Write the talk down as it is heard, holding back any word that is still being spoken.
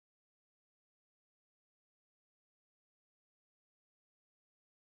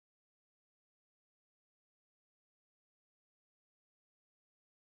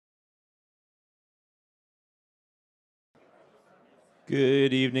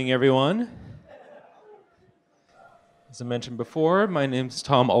Good evening, everyone. As I mentioned before, my name is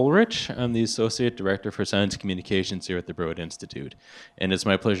Tom Ulrich. I'm the Associate Director for Science Communications here at the Broad Institute. And it's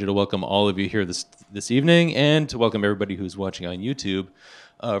my pleasure to welcome all of you here this evening and to welcome everybody who's watching on YouTube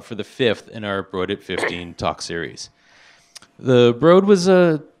for the fifth in our Broad at 15 talk series. The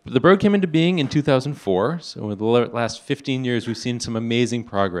Broad came into being in 2004, so in the last 15 years we've seen some amazing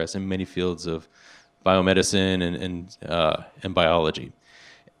progress in many fields of biomedicine and biology.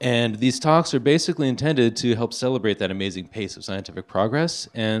 And these talks are basically intended to help celebrate that amazing pace of scientific progress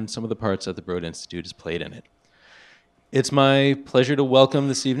and some of the parts that the Broad Institute has played in it. It's my pleasure to welcome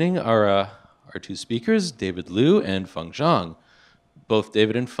this evening our two speakers, David Liu and Feng Zhang. Both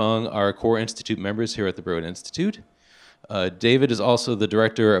David and Feng are core institute members here at the Broad Institute. David is also the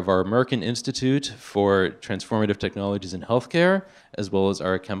director of our American Institute for Transformative Technologies in Healthcare, as well as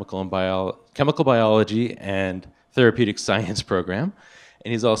our Chemical Biology and Therapeutic Science program.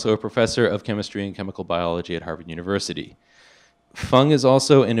 And he's also a professor of chemistry and chemical biology at Harvard University. Feng is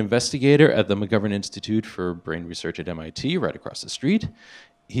also an investigator at the McGovern Institute for Brain Research at MIT, right across the street.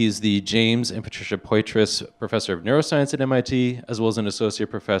 He's the James and Patricia Poitras Professor of Neuroscience at MIT, as well as an associate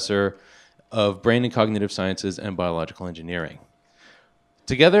professor of Brain and Cognitive Sciences and Biological Engineering.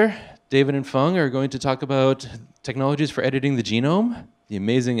 Together, David and Feng are going to talk about technologies for editing the genome, the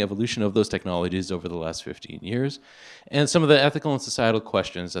amazing evolution of those technologies over the last 15 years, and some of the ethical and societal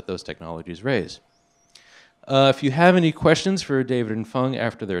questions that those technologies raise. If you have any questions for David and Feng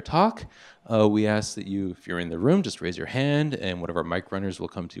after their talk, we ask that you, if you're in the room, just raise your hand and one of our mic runners will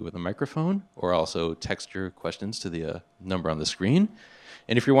come to you with a microphone, or also text your questions to the number on the screen.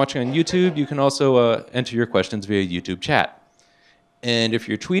 And if you're watching on YouTube, you can also enter your questions via YouTube chat. And if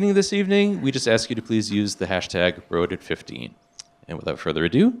you're tweeting this evening, we just ask you to please use the hashtag #BroadAt15. And without further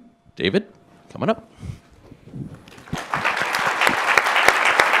ado, David, come on up.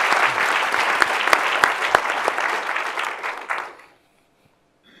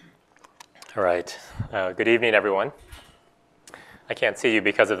 All right. Good evening, everyone. I can't see you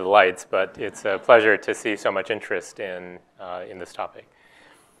because of the lights, but it's a pleasure to see so much interest in this topic.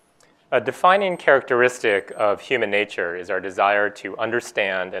 A defining characteristic of human nature is our desire to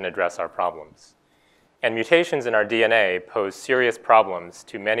understand and address our problems. And mutations in our DNA pose serious problems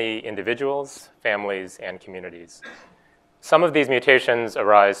to many individuals, families, and communities. Some of these mutations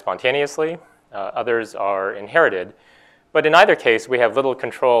arise spontaneously, others are inherited, but in either case, we have little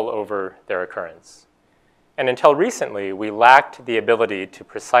control over their occurrence. And until recently, we lacked the ability to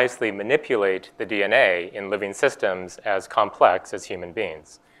precisely manipulate the DNA in living systems as complex as human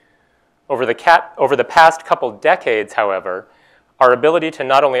beings. Over the past couple decades, however, our ability to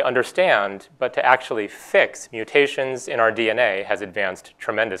not only understand, but to actually fix mutations in our DNA has advanced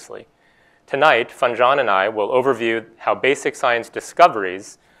tremendously. Tonight, Feng Zhang and I will overview how basic science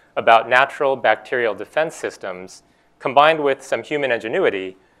discoveries about natural bacterial defense systems, combined with some human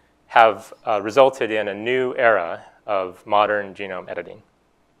ingenuity, have resulted in a new era of modern genome editing.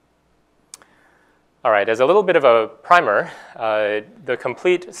 All right, as a little bit of a primer, the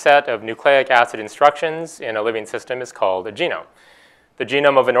complete set of nucleic acid instructions in a living system is called a genome. The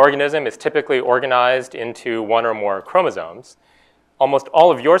genome of an organism is typically organized into one or more chromosomes. Almost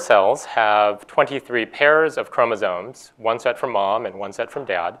all of your cells have 23 pairs of chromosomes, one set from mom and one set from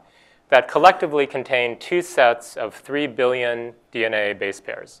dad, that collectively contain two sets of 3 billion DNA base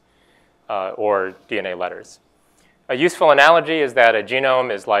pairs, or DNA letters. A useful analogy is that a genome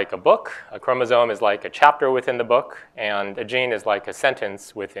is like a book, a chromosome is like a chapter within the book, and a gene is like a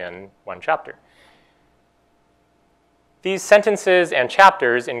sentence within one chapter. These sentences and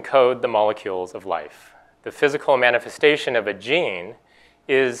chapters encode the molecules of life. The physical manifestation of a gene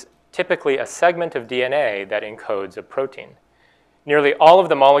is typically a segment of DNA that encodes a protein. Nearly all of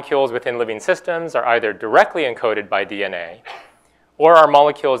the molecules within living systems are either directly encoded by DNA or are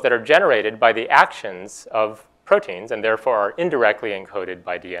molecules that are generated by the actions of proteins and therefore are indirectly encoded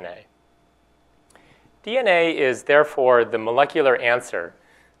by DNA. DNA is therefore the molecular answer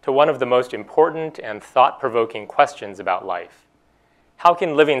to one of the most important and thought-provoking questions about life. How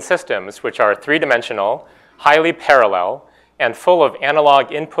can living systems, which are three-dimensional, highly parallel, and full of analog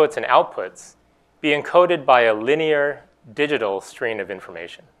inputs and outputs, be encoded by a linear digital stream of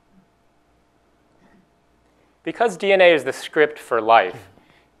information? Because DNA is the script for life,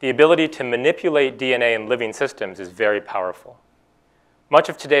 the ability to manipulate DNA in living systems is very powerful. Much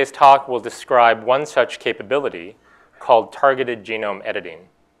of today's talk will describe one such capability called targeted genome editing.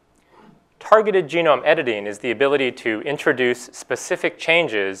 Targeted genome editing is the ability to introduce specific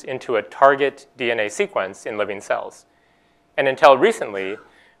changes into a target DNA sequence in living cells. And until recently,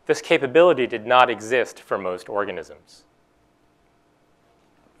 this capability did not exist for most organisms.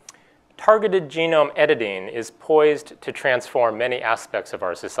 targeted genome editing is poised to transform many aspects of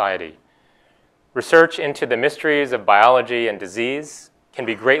our society. Research into the mysteries of biology and disease can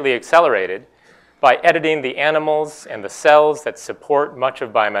be greatly accelerated by editing the animals and the cells that support much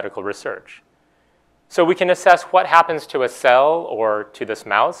of biomedical research. So we can assess what happens to a cell or to this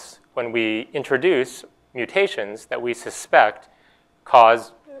mouse when we introduce mutations that we suspect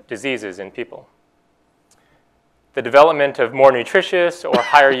cause diseases in people. The development of more nutritious or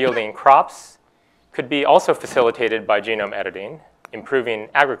higher yielding crops could be also facilitated by genome editing, improving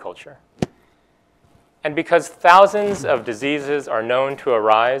agriculture. And because thousands of diseases are known to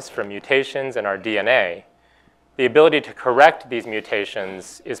arise from mutations in our DNA, the ability to correct these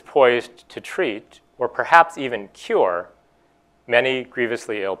mutations is poised to treat, or perhaps even cure, many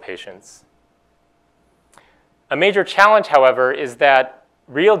grievously ill patients. A major challenge, however, is that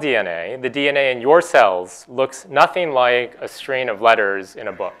real DNA, the DNA in your cells, looks nothing like a string of letters in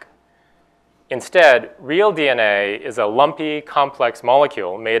a book. Instead, real DNA is a lumpy, complex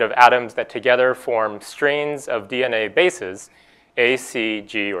molecule made of atoms that together form strings of DNA bases, A, C,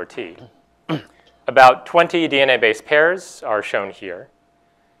 G, or T. About 20 DNA base pairs are shown here.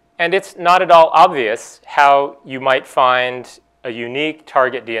 And it's not at all obvious how you might find a unique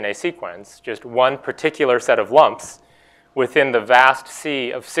target DNA sequence, just one particular set of lumps, within the vast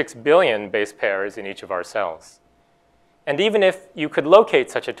sea of 6 billion base pairs in each of our cells. And even if you could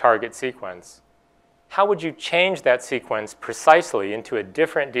locate such a target sequence, how would you change that sequence precisely into a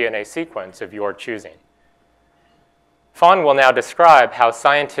different DNA sequence of your choosing? Feng will now describe how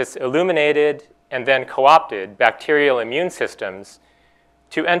scientists illuminated and then co-opted bacterial immune systems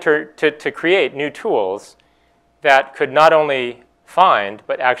to create new tools that could not only find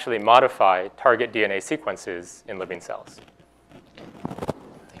but actually modify target DNA sequences in living cells.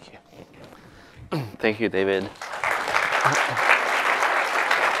 Thank you. Thank you, David.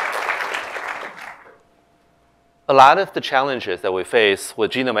 A lot of the challenges that we face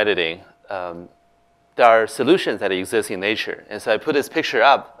with genome editing, there are solutions that exist in nature. And so I put this picture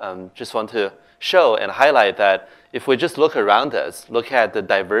up, just want to show and highlight that if we just look around us, look at the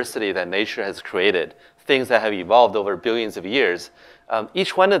diversity that nature has created, things that have evolved over billions of years,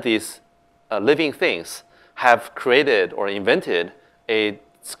 each one of these living things have created or invented a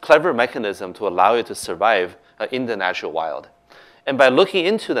clever mechanism to allow it to survive in the natural wild. And by looking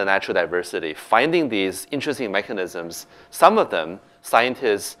into the natural diversity, finding these interesting mechanisms, some of them,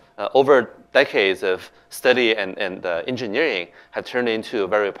 scientists over decades of study and engineering have turned into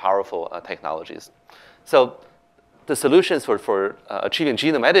very powerful technologies. So the solutions for achieving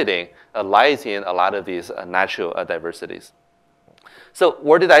genome editing lies in a lot of these natural diversities. So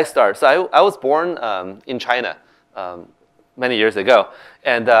where did I start? So I was born in China many years ago,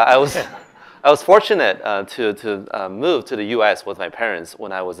 and I was fortunate to move to the US with my parents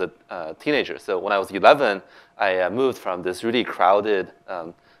when I was a teenager. So when I was 11, I moved from this really crowded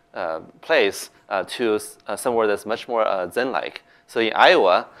place to somewhere that's much more Zen-like. So in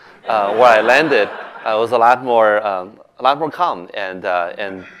Iowa, where I landed, was a lot more calm, and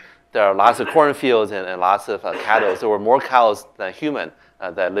there are lots of cornfields and lots of cattle. There were more cows than human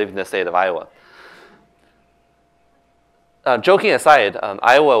that lived in the state of Iowa. Joking aside,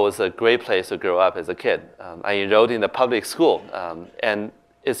 Iowa was a great place to grow up as a kid. I enrolled in the public school, and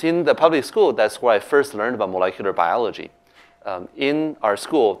it's in the public school that's where I first learned about molecular biology. In our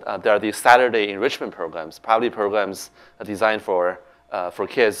school, there are these Saturday enrichment programs, probably programs designed for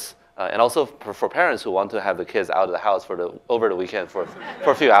kids and also for parents who want to have the kids out of the house over the weekend for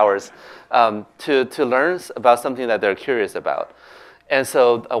a few hours to learn about something that they're curious about. And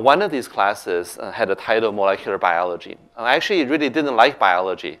so one of these classes had a title, Molecular Biology. I actually really didn't like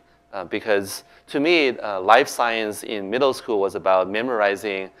biology because to me, life science in middle school was about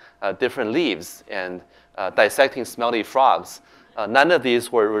memorizing different leaves and dissecting smelly frogs. None of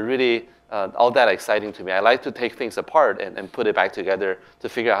these were really all that exciting to me. I like to take things apart and put it back together to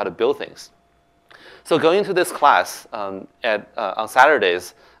figure out how to build things. So going to this class on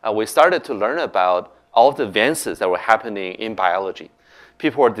Saturdays, we started to learn about all of the advances that were happening in biology.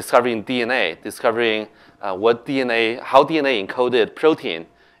 People were discovering DNA, discovering how DNA encoded protein,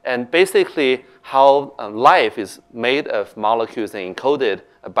 and basically how life is made of molecules and encoded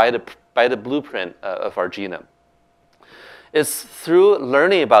by the blueprint of our genome. It's through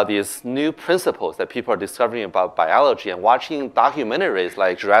learning about these new principles that people are discovering about biology and watching documentaries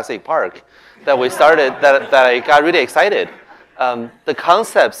like Jurassic Park that I got really excited. The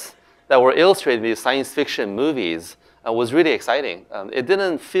concepts that were illustrated in these science fiction movies was really exciting. It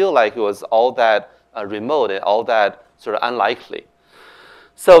didn't feel like it was all that remote and all that sort of unlikely.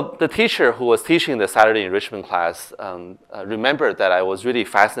 So the teacher who was teaching the Saturday enrichment class remembered that I was really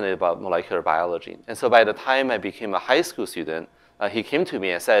fascinated about molecular biology. And so by the time I became a high school student, he came to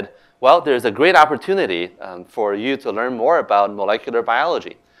me and said, well, there's a great opportunity for you to learn more about molecular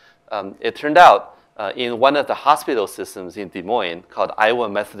biology. It turned out in one of the hospital systems in Des Moines called Iowa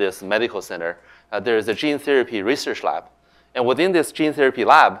Methodist Medical Center, there is a gene therapy research lab. And within this gene therapy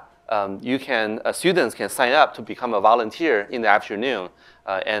lab, students can sign up to become a volunteer in the afternoon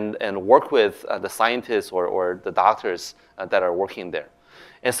and work with the scientists or the doctors that are working there.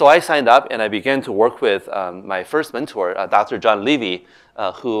 And so I signed up and I began to work with my first mentor, Dr. John Levy,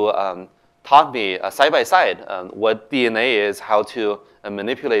 who taught me side by side what DNA is, how to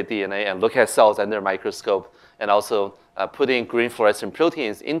manipulate DNA and look at cells under a microscope, and also putting green fluorescent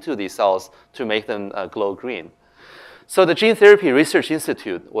proteins into these cells to make them glow green. So the Gene Therapy Research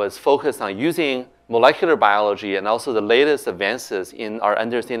Institute was focused on using molecular biology and also the latest advances in our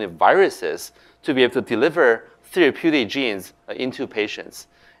understanding of viruses to be able to deliver therapeutic genes into patients.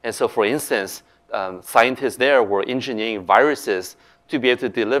 And so, for instance, scientists there were engineering viruses to be able to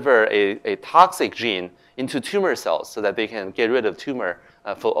deliver a toxic gene into tumor cells so that they can get rid of tumor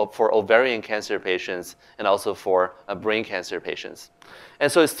for ovarian cancer patients and also for brain cancer patients.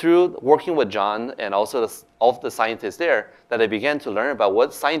 And so it's through working with John and also all of the scientists there that I began to learn about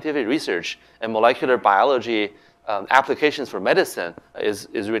what scientific research and molecular biology applications for medicine is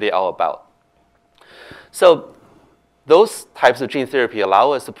really all about. So those types of gene therapy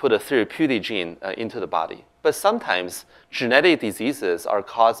allow us to put a therapeutic gene into the body. But sometimes genetic diseases are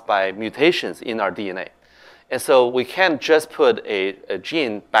caused by mutations in our DNA. And so we can't just put a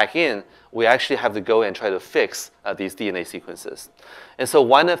gene back in. We actually have to go and try to fix these DNA sequences. And so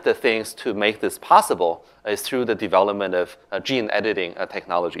one of the things to make this possible is through the development of gene editing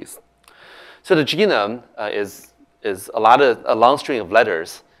technologies. So the genome is a long string of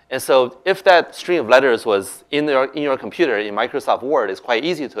letters. And so if that string of letters was in your computer, in Microsoft Word, it's quite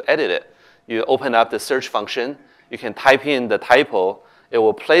easy to edit it. You open up the search function. You can type in the typo. It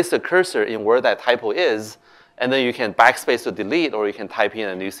will place the cursor in where that typo is. And then you can backspace to delete, or you can type in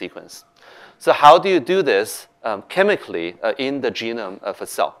a new sequence. So how do you do this chemically in the genome of a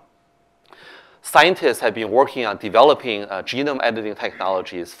cell? Scientists have been working on developing genome editing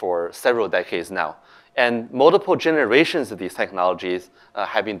technologies for several decades now. And multiple generations of these technologies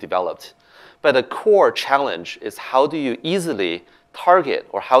have been developed. But the core challenge is how do you easily target,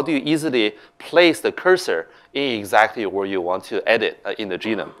 or how do you easily place the cursor in exactly where you want to edit in the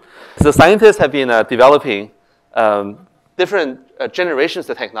genome? So scientists have been developing different generations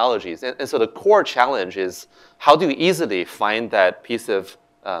of technologies. And so the core challenge is how do you easily find that piece of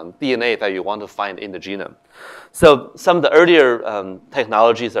DNA that you want to find in the genome? So some of the earlier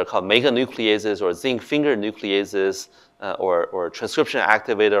technologies are called meganucleases or zinc finger nucleases or transcription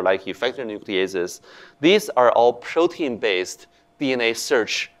activator like effector nucleases. These are all protein-based DNA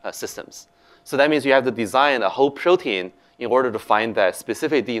search systems. So that means you have to design a whole protein in order to find that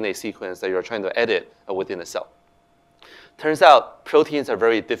specific DNA sequence that you're trying to edit within a cell. Turns out proteins are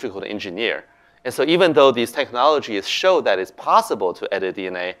very difficult to engineer. And so even though these technologies show that it's possible to edit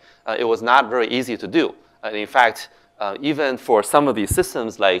DNA, it was not very easy to do. And in fact, even for some of these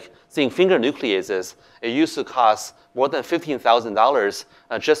systems like zinc finger nucleases, it used to cost more than $15,000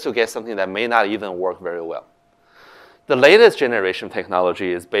 just to get something that may not even work very well. The latest generation of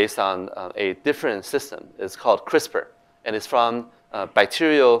technology is based on a different system. It's called CRISPR. And it's from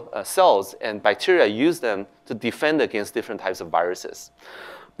bacterial cells, and bacteria use them to defend against different types of viruses.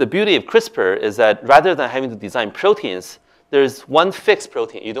 The beauty of CRISPR is that rather than having to design proteins, there's one fixed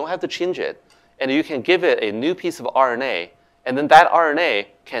protein. You don't have to change it. And you can give it a new piece of RNA, and then that RNA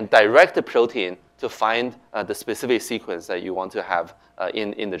can direct the protein to find the specific sequence that you want to have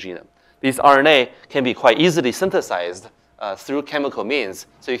in the genome. These RNA can be quite easily synthesized through chemical means.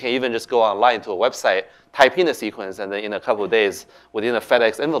 So you can even just go online to a website, type in the sequence, and then in a couple of days, within a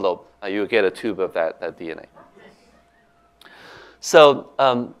FedEx envelope, you get a tube of that DNA. So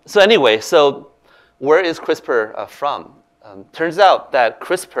anyway, where is CRISPR from? Turns out that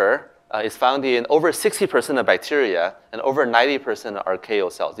CRISPR is found in over 60% of bacteria and over 90% of archaeal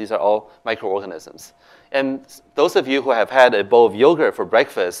cells. These are all microorganisms. And those of you who have had a bowl of yogurt for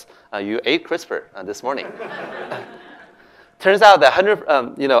breakfast, you ate CRISPR this morning. Turns out that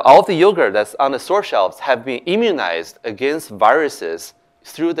all of the yogurt that's on the store shelves have been immunized against viruses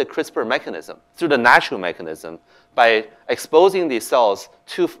through the CRISPR mechanism, through the natural mechanism, by exposing these cells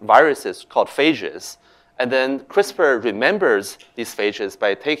to viruses called phages. And then CRISPR remembers these phages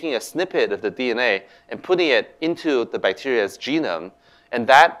by taking a snippet of the DNA and putting it into the bacteria's genome. And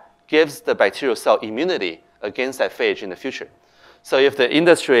that gives the bacterial cell immunity against that phage in the future. So if the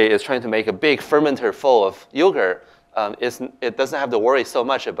industry is trying to make a big fermenter full of yogurt, it doesn't have to worry so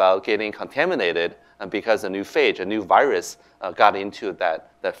much about getting contaminated because a new phage, a new virus, got into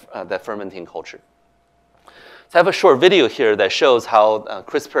that fermenting culture. So I have a short video here that shows how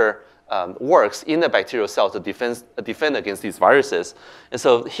CRISPR works in the bacterial cell to defend against these viruses. And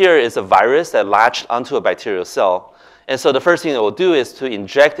so here is a virus that latched onto a bacterial cell. And so the first thing it will do is to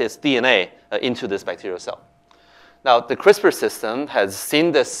inject its DNA into this bacterial cell. Now, the CRISPR system has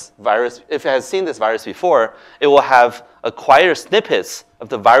seen this virus. If it has seen this virus before, it will have acquired snippets of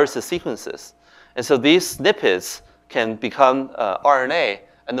the virus's sequences. And so these snippets can become RNA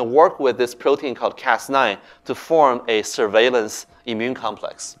and then work with this protein called Cas9 to form a surveillance immune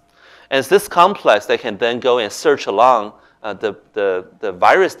complex. And it's this complex that can then go and search along the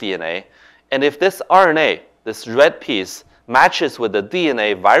virus DNA. And if this RNA, this red piece, matches with the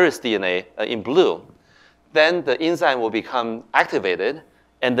DNA, virus DNA in blue, then the enzyme will become activated,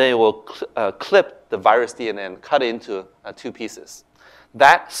 and then it will clip the virus DNA and cut it into 2 pieces.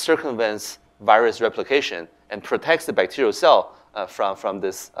 That circumvents virus replication and protects the bacterial cell from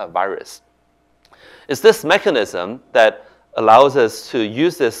this virus. It's this mechanism that allows us to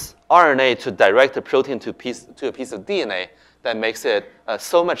use this RNA to direct the protein to a piece of DNA that makes it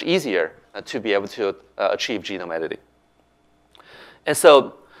so much easier to be able to achieve genome editing. And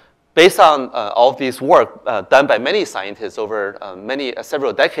so based on all of these work done by many scientists over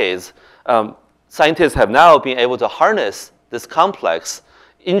several decades, scientists have now been able to harness this complex,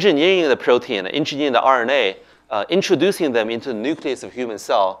 engineering the protein, engineering the RNA, introducing them into the nucleus of human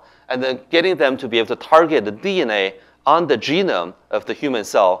cell, and then getting them to be able to target the DNA on the genome of the human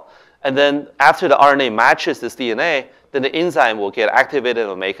cell. And then after the RNA matches this DNA, then the enzyme will get activated and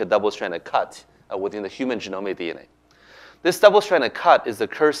will make a double-stranded cut within the human genomic DNA. This double-stranded cut is the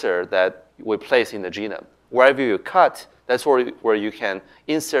cursor that we place in the genome. Wherever you cut, that's where you can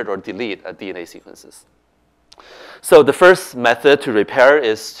insert or delete DNA sequences. So the first method to repair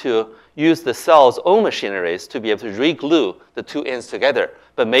is to use the cell's own machineries to be able to re-glue the 2 ends together,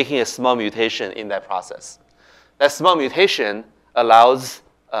 but making a small mutation in that process. That small mutation allows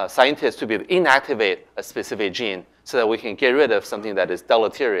scientists to be able to inactivate a specific gene so that we can get rid of something that is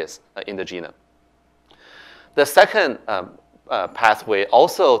deleterious in the genome. The second pathway,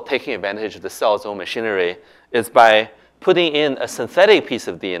 also taking advantage of the cell's own machinery, is by putting in a synthetic piece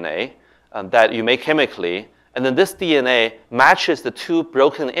of DNA that you make chemically, and then this DNA matches the 2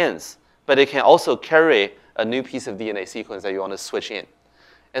 broken ends, but it can also carry a new piece of DNA sequence that you want to switch in.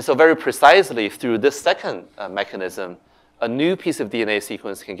 And so very precisely through this second mechanism, a new piece of DNA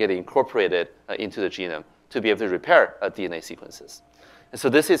sequence can get incorporated into the genome to be able to repair DNA sequences. And so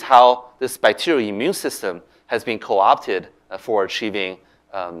this is how this bacterial immune system has been co-opted for achieving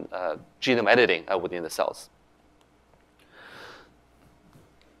genome editing within the cells.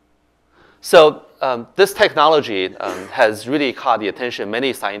 So this technology has really caught the attention of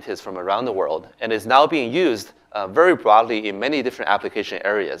many scientists from around the world and is now being used very broadly in many different application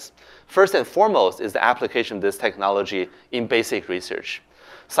areas. First and foremost is the application of this technology in basic research.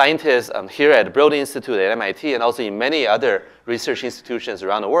 Scientists here at the Broad Institute at MIT and also in many other research institutions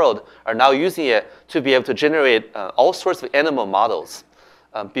around the world are now using it to be able to generate all sorts of animal models.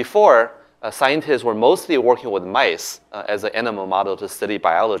 Before, scientists were mostly working with mice as an animal model to study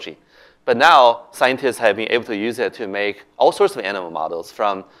biology. But now, scientists have been able to use it to make all sorts of animal models,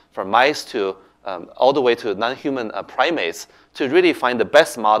 from mice to all the way to non-human primates, to really find the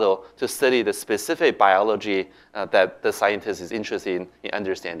best model to study the specific biology that the scientist is interested in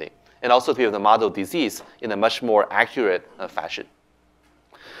understanding, and also to be able to model disease in a much more accurate fashion.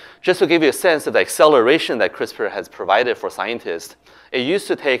 Just to give you a sense of the acceleration that CRISPR has provided for scientists, it used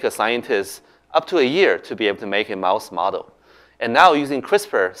to take a scientist up to a year to be able to make a mouse model. And now using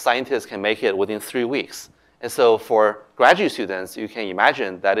CRISPR, scientists can make it within 3 weeks. And so for graduate students, you can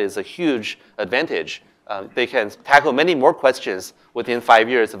imagine that is a huge advantage. They can tackle many more questions within 5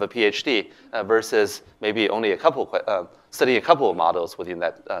 years of a PhD versus maybe only studying a couple of models within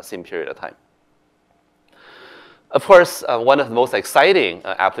that same period of time. Of course, one of the most exciting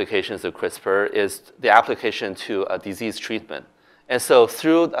applications of CRISPR is the application to disease treatment. And so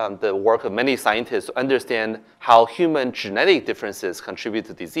through the work of many scientists to understand how human genetic differences contribute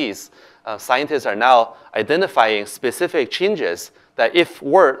to disease, scientists are now identifying specific changes that if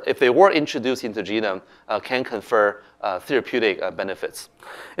they were introduced into the genome, can confer therapeutic benefits.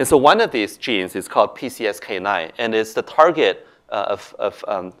 And so one of these genes is called PCSK9, and it's the target of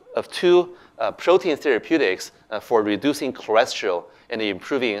 2 protein therapeutics for reducing cholesterol and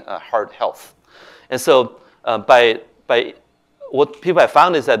improving heart health. And so what people have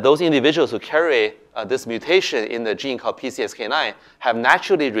found is that those individuals who carry this mutation in the gene called PCSK9 have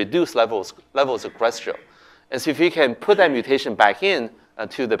naturally reduced levels of cholesterol. And so if you can put that mutation back in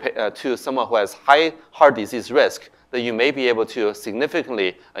to someone who has high heart disease risk, then you may be able to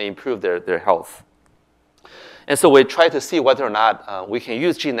significantly improve their health. And so we try to see whether or not we can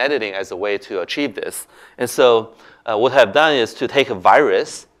use gene editing as a way to achieve this. And so what I've done is to take a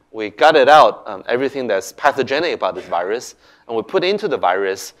virus, we gutted out everything that's pathogenic about this virus, and we put into the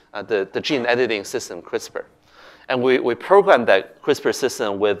virus the gene editing system, CRISPR. And we programmed that CRISPR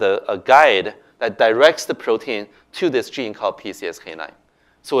system with a guide that directs the protein to this gene called PCSK9.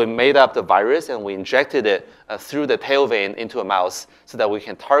 So we made up the virus and we injected it through the tail vein into a mouse so that we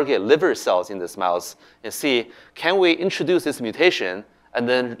can target liver cells in this mouse and see, can we introduce this mutation and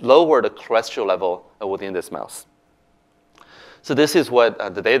then lower the cholesterol level within this mouse. So this is what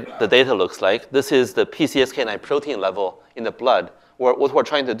the data looks like. This is the PCSK9 protein level in the blood. What we're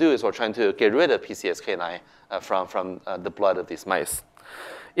trying to do is we're trying to get rid of PCSK9 from the blood of these mice.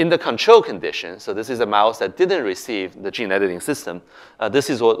 In the control condition, so this is a mouse that didn't receive the gene editing system, this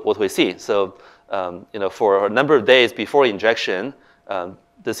is what we see. So for a number of days before injection,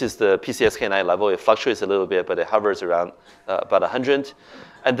 this is the PCSK9 level. It fluctuates a little bit, but it hovers around about 100.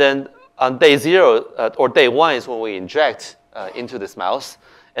 And then on day 0 or day 1 is when we inject into this mouse.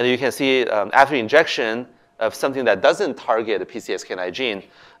 And you can see after injection of something that doesn't target the PCSK9 gene,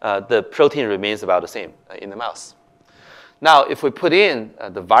 the protein remains about the same in the mouse. Now, if we put in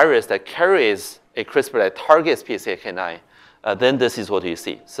the virus that carries a CRISPR that targets PCSK9, then this is what you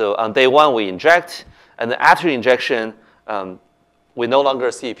see. So on day 1, we inject, and then after injection, we no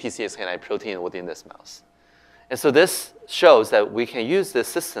longer see PCSK9 protein within this mouse. And so this shows that we can use this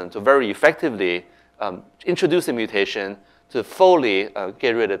system to very effectively introduce a mutation to fully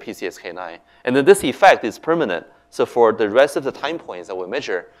get rid of PCSK9. And then this effect is permanent. So for the rest of the time points that we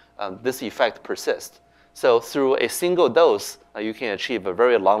measure, this effect persists. So through a single dose, you can achieve a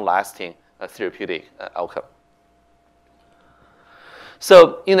very long-lasting therapeutic outcome.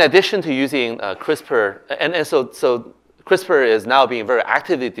 So in addition to using CRISPR, and so CRISPR is now being very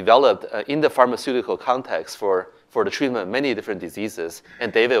actively developed in the pharmaceutical context for the treatment of many different diseases.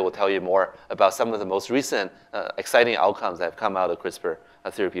 And David will tell you more about some of the most recent exciting outcomes that have come out of CRISPR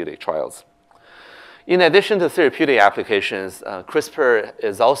therapeutic trials. In addition to therapeutic applications, CRISPR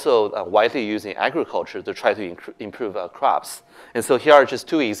is also widely used in agriculture to try to improve crops. And so here are just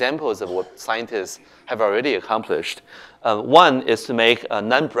 2 examples of what scientists have already accomplished. One is to make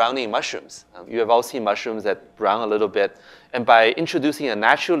non-browning mushrooms. You have all seen mushrooms that brown a little bit. And by introducing a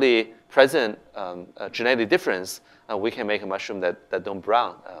naturally present genetic difference, we can make a mushroom that don't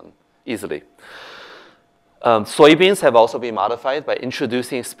brown easily. Soybeans have also been modified by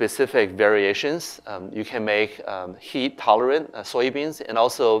introducing specific variations. You can make heat-tolerant soybeans and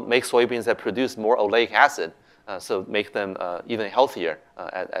also make soybeans that produce more oleic acid, so make them even healthier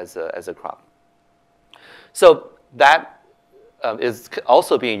as a crop. So that is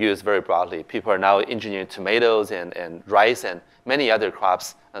also being used very broadly. People are now engineering tomatoes and rice and many other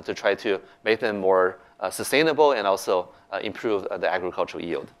crops to try to make them more sustainable and also improve the agricultural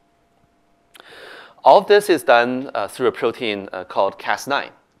yield. All of this is done through a protein called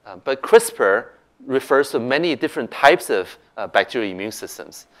Cas9. But CRISPR refers to many different types of bacterial immune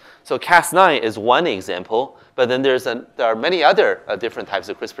systems. So Cas9 is one example, but then there are many other different types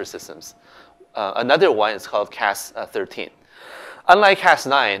of CRISPR systems. Another one is called Cas13. Unlike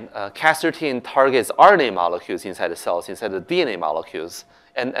Cas9, Cas13 targets RNA molecules inside the cells, inside the DNA molecules.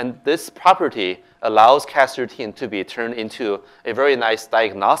 And this property allows Cas13 to be turned into a very nice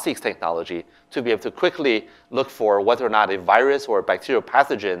diagnostics technology to be able to quickly look for whether or not a virus or a bacterial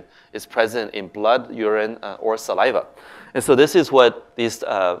pathogen is present in blood, urine, or saliva. And so this is what these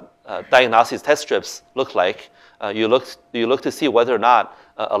diagnostics test strips look like. You look to see whether or not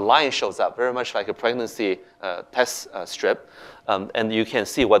a line shows up, very much like a pregnancy test strip. And you can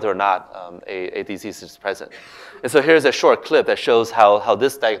see whether or not a disease is present. And so here's a short clip that shows how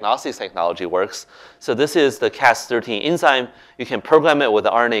this diagnostics technology works. So this is the Cas13 enzyme. You can program it with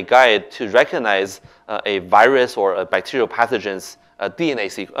the RNA guide to recognize a virus or a bacterial pathogen's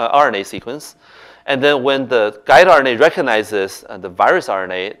RNA sequence. And then when the guide RNA recognizes the virus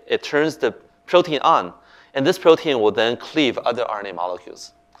RNA, it turns the protein on. And this protein will then cleave other RNA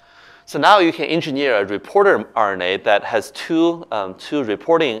molecules. So now you can engineer a reporter RNA that has two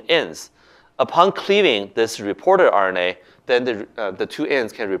reporting ends. Upon cleaving this reporter RNA, then the 2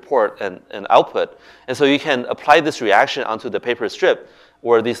 ends can report an output. And so you can apply this reaction onto the paper strip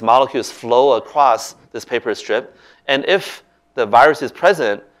where these molecules flow across this paper strip. And if the virus is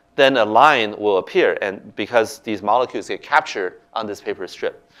present, then a line will appear, and because these molecules get captured on this paper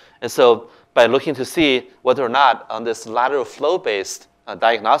strip. And so by looking to see whether or not on this lateral flow-based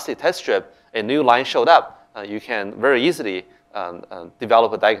diagnostic test strip, a new line showed up. You can very easily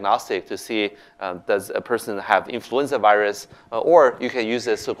develop a diagnostic to see does a person have influenza virus, or you can use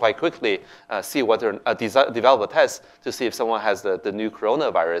this to quite quickly see whether develop a test to see if someone has the new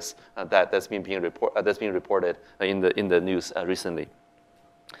coronavirus that's being reported in the news recently.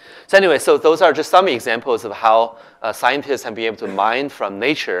 So anyway, so those are just some examples of how scientists have been able to mine from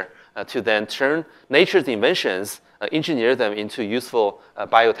nature to then turn nature's inventions, engineer them into useful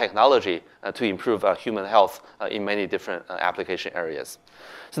biotechnology to improve human health in many different application areas.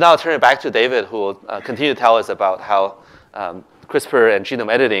 So now I'll turn it back to David, who will continue to tell us about how CRISPR and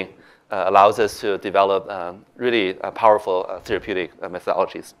genome editing allows us to develop really powerful therapeutic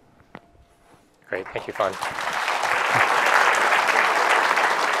methodologies. Great, thank you, Feng.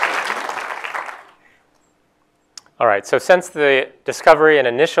 All right, so since the discovery and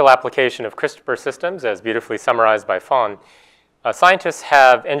initial application of CRISPR systems, as beautifully summarized by Feng, scientists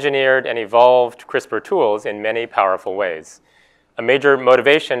have engineered and evolved CRISPR tools in many powerful ways. A major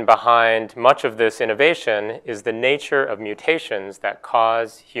motivation behind much of this innovation is the nature of mutations that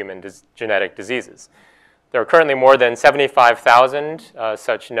cause human genetic diseases. There are currently more than 75,000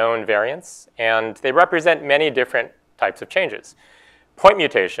 such known variants, and they represent many different types of changes. Point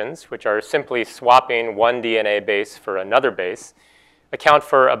mutations, which are simply swapping one DNA base for another base, account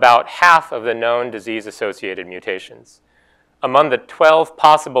for about half of the known disease-associated mutations. Among the 12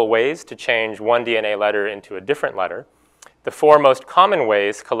 possible ways to change one DNA letter into a different letter, the 4 most common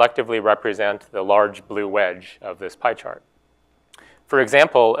ways collectively represent the large blue wedge of this pie chart. For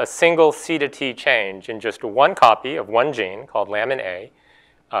example, a single C to T change in just one copy of one gene, called lamin A,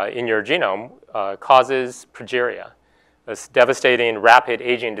 in your genome causes progeria, this devastating rapid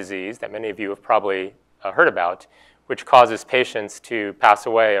aging disease that many of you have probably heard about, which causes patients to pass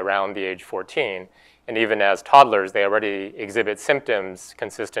away around the age 14. And even as toddlers, they already exhibit symptoms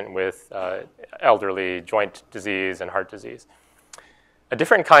consistent with elderly joint disease and heart disease. A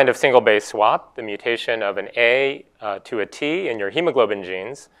different kind of single base swap, the mutation of an A to a T in your hemoglobin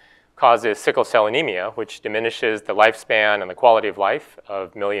genes, causes sickle cell anemia, which diminishes the lifespan and the quality of life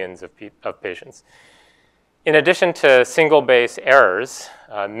of millions of patients. In addition to single base errors,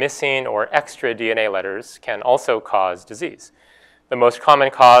 missing or extra DNA letters can also cause disease. The most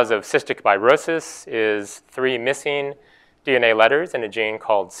common cause of cystic fibrosis is 3 missing DNA letters in a gene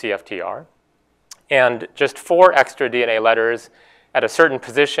called CFTR. And just 4 extra DNA letters at a certain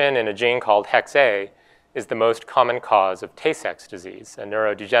position in a gene called HEX-A is the most common cause of Tay-Sachs disease, a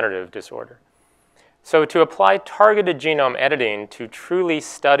neurodegenerative disorder. So to apply targeted genome editing to truly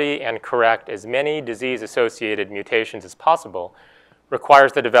study and correct as many disease-associated mutations as possible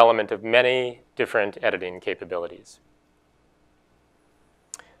requires the development of many different editing capabilities.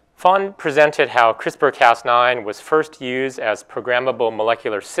 Feng presented how CRISPR-Cas9 was first used as programmable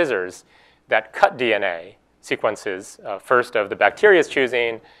molecular scissors that cut DNA sequences, first of the bacteria's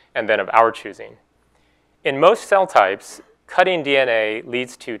choosing and then of our choosing. In most cell types, cutting DNA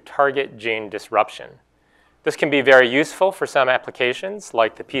leads to target gene disruption. This can be very useful for some applications,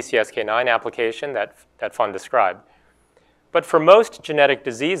 like the PCSK9 application that Feng described. But for most genetic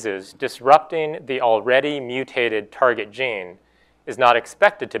diseases, disrupting the already mutated target gene is not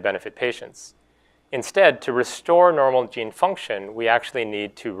expected to benefit patients. Instead, to restore normal gene function, we actually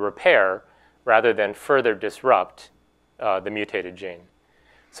need to repair rather than further disrupt the mutated gene.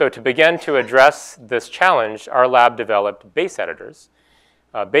 So to begin to address this challenge, our lab developed base editors.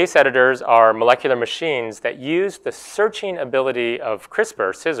 Base editors are molecular machines that use the searching ability of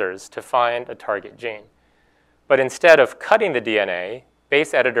CRISPR scissors to find a target gene. But instead of cutting the DNA,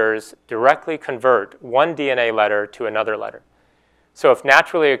 base editors directly convert one DNA letter to another letter. So if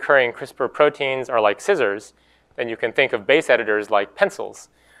naturally occurring CRISPR proteins are like scissors, then you can think of base editors like pencils,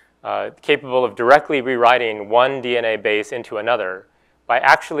 capable of directly rewriting one DNA base into another by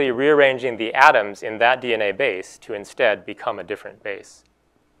actually rearranging the atoms in that DNA base to instead become a different base.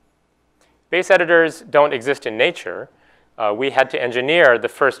 Base editors don't exist in nature. We had to engineer the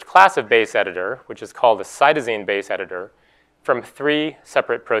first class of base editor, which is called a cytosine base editor, from 3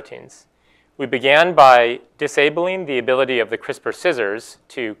 separate proteins. We began by disabling the ability of the CRISPR scissors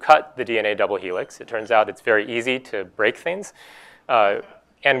to cut the DNA double helix. It turns out it's very easy to break things.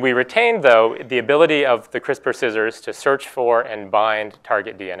 And we retained, though, the ability of the CRISPR scissors to search for and bind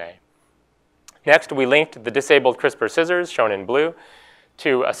target DNA. Next, we linked the disabled CRISPR scissors, shown in blue,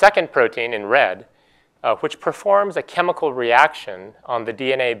 to a second protein in red, which performs a chemical reaction on the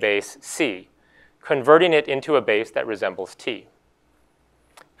DNA base C, converting it into a base that resembles T.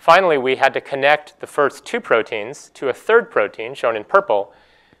 Finally, we had to connect the first 2 proteins to a third protein, shown in purple,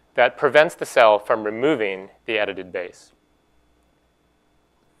 that prevents the cell from removing the edited base.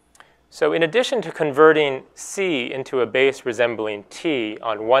 So in addition to converting C into a base resembling T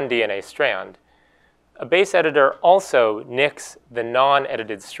on one DNA strand, a base editor also nicks the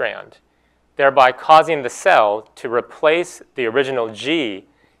non-edited strand, thereby causing the cell to replace the original G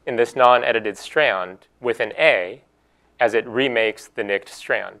in this non-edited strand with an A as it remakes the nicked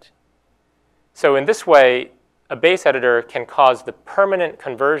strand. So in this way, a base editor can cause the permanent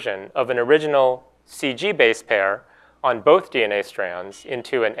conversion of an original CG base pair on both DNA strands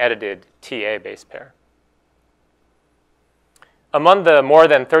into an edited TA base pair. Among the more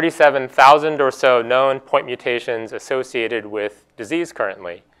than 37,000 or so known point mutations associated with disease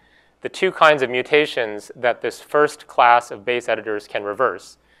currently, the two kinds of mutations that this first class of base editors can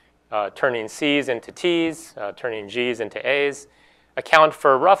reverse, turning Cs into Ts, turning Gs into As, account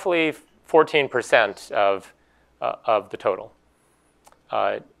for roughly 14% of the total.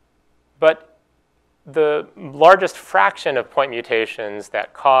 But the largest fraction of point mutations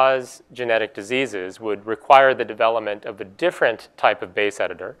that cause genetic diseases would require the development of a different type of base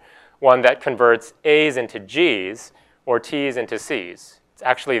editor, one that converts A's into G's or T's into C's. It's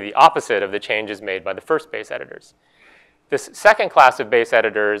actually the opposite of the changes made by the first base editors. This second class of base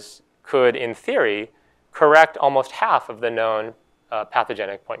editors could, in theory, correct almost half of the known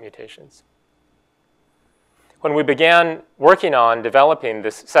pathogenic point mutations. When we began working on developing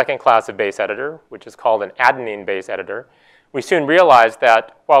this second class of base editor, which is called an adenine base editor, we soon realized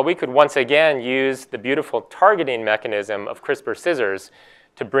that while we could once again use the beautiful targeting mechanism of CRISPR scissors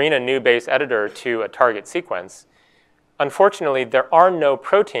to bring a new base editor to a target sequence, unfortunately, there are no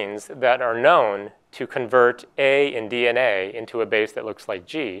proteins that are known to convert A in DNA into a base that looks like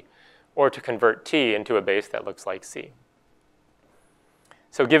G, or to convert T into a base that looks like C.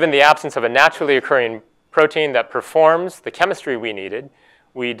 So given the absence of a naturally occurring protein that performs the chemistry we needed,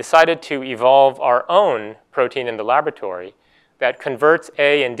 we decided to evolve our own protein in the laboratory that converts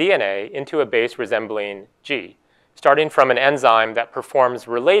A in DNA into a base resembling G, starting from an enzyme that performs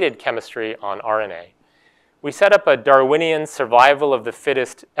related chemistry on RNA. We set up a Darwinian survival of the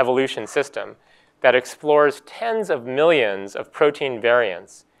fittest evolution system that explores tens of millions of protein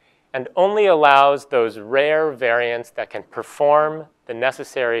variants and only allows those rare variants that can perform the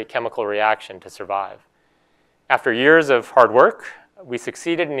necessary chemical reaction to survive. After years of hard work, we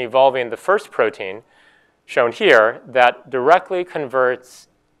succeeded in evolving the first protein, shown here, that directly converts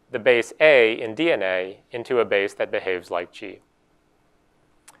the base A in DNA into a base that behaves like G.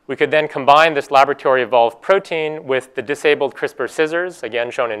 We could then combine this laboratory-evolved protein with the disabled CRISPR scissors,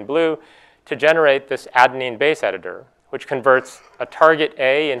 again shown in blue, to generate this adenine base editor, which converts a target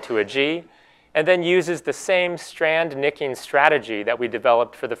A into a G, and then uses the same strand nicking strategy that we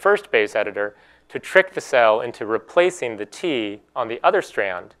developed for the first base editor to trick the cell into replacing the T on the other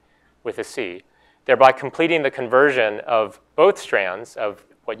strand with a C, thereby completing the conversion of both strands of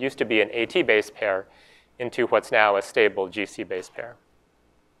what used to be an AT base pair into what's now a stable GC base pair.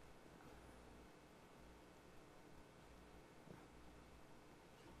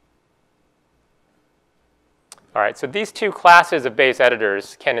 All right, so these two classes of base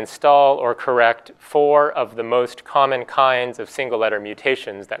editors can install or correct 4 of the most common kinds of single-letter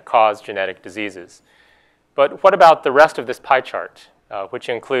mutations that cause genetic diseases. But what about the rest of this pie chart, which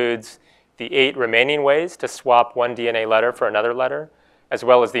includes the 8 remaining ways to swap one DNA letter for another letter, as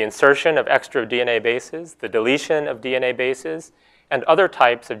well as the insertion of extra DNA bases, the deletion of DNA bases, and other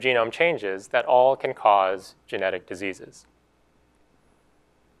types of genome changes that all can cause genetic diseases?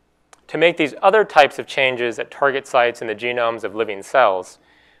 To make these other types of changes at target sites in the genomes of living cells,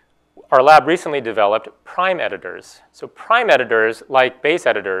 our lab recently developed prime editors. So prime editors, like base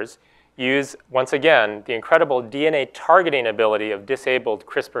editors, use, once again, the incredible DNA targeting ability of disabled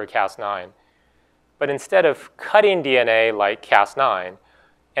CRISPR-Cas9. But instead of cutting DNA like Cas9,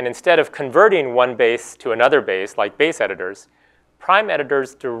 and instead of converting one base to another base like base editors, prime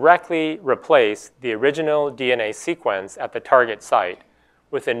editors directly replace the original DNA sequence at the target site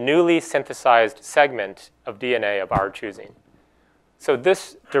with a newly synthesized segment of DNA of our choosing. So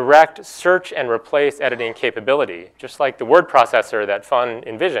this direct search and replace editing capability, just like the word processor that Feng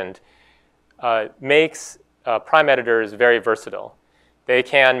envisioned, makes prime editors very versatile. They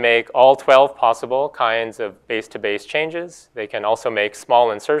can make all 12 possible kinds of base-to-base changes. They can also make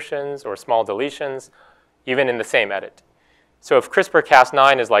small insertions or small deletions, even in the same edit. So if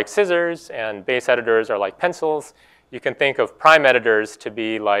CRISPR-Cas9 is like scissors and base editors are like pencils, you can think of prime editors to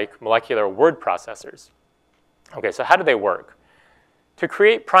be like molecular word processors. Okay, so how do they work? To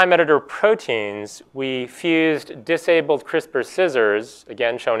create prime editor proteins, we fused disabled CRISPR scissors,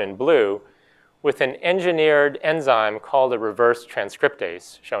 again shown in blue, with an engineered enzyme called a reverse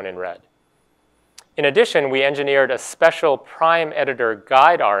transcriptase, shown in red. In addition, we engineered a special prime editor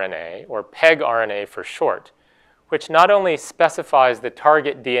guide RNA, or PEG RNA for short, which not only specifies the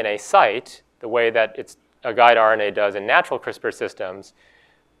target DNA site, the way that a guide RNA does in natural CRISPR systems,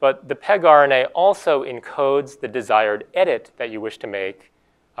 but the PEG RNA also encodes the desired edit that you wish to make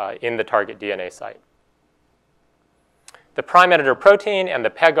in the target DNA site. The prime editor protein and the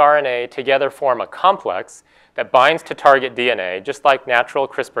PEG RNA together form a complex that binds to target DNA, just like natural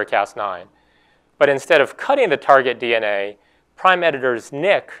CRISPR-Cas9. But instead of cutting the target DNA, prime editors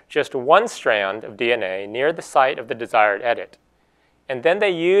nick just one strand of DNA near the site of the desired edit. And then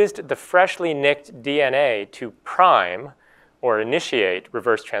they used the freshly nicked DNA to prime, or initiate,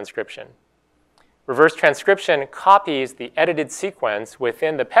 reverse transcription. Reverse transcription copies the edited sequence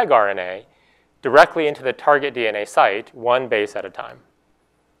within the PEG RNA directly into the target DNA site, one base at a time.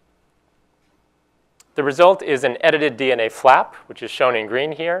 The result is an edited DNA flap, which is shown in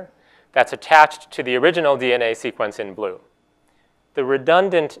green here, that's attached to the original DNA sequence in blue. The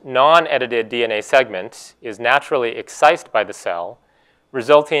redundant non-edited DNA segment is naturally excised by the cell,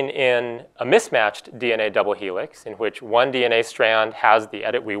 resulting in a mismatched DNA double helix in which one DNA strand has the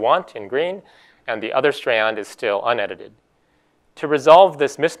edit we want in green and the other strand is still unedited. To resolve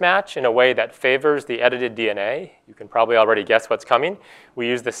this mismatch in a way that favors the edited DNA, you can probably already guess what's coming, we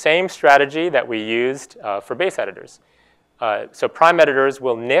use the same strategy that we used for base editors. So prime editors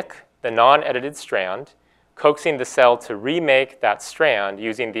will nick the non-edited strand, coaxing the cell to remake that strand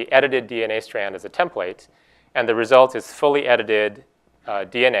using the edited DNA strand as a template, and the result is fully edited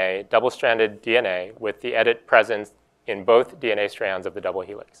DNA, double-stranded DNA, with the edit present in both DNA strands of the double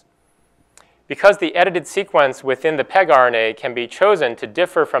helix. Because the edited sequence within the PEG RNA can be chosen to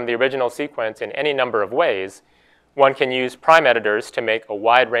differ from the original sequence in any number of ways, one can use prime editors to make a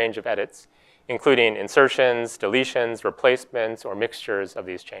wide range of edits, including insertions, deletions, replacements, or mixtures of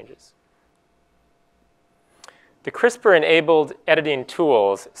these changes. The CRISPR-enabled editing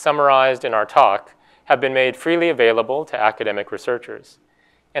tools summarized in our talk have been made freely available to academic researchers.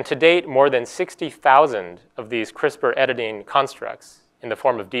 And to date, more than 60,000 of these CRISPR editing constructs in the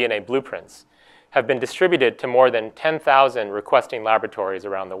form of DNA blueprints have been distributed to more than 10,000 requesting laboratories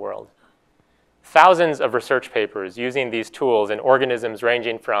around the world. Thousands of research papers using these tools in organisms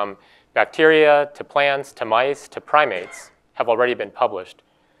ranging from bacteria to plants to mice to primates have already been published,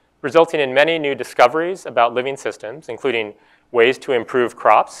 resulting in many new discoveries about living systems, including ways to improve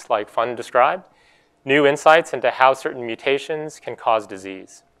crops, like Feng described, new insights into how certain mutations can cause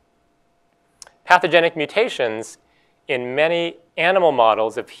disease. Pathogenic mutations in many animal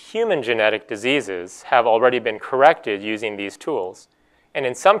models of human genetic diseases have already been corrected using these tools. And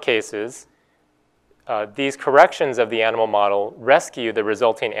in some cases, these corrections of the animal model rescue the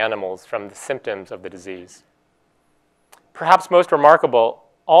resulting animals from the symptoms of the disease. Perhaps most remarkable,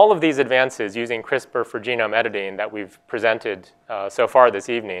 all of these advances using CRISPR for genome editing that we've presented so far this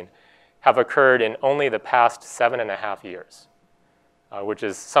evening have occurred in only the past 7.5 years, which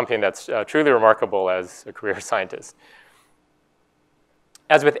is something that's truly remarkable as a career scientist.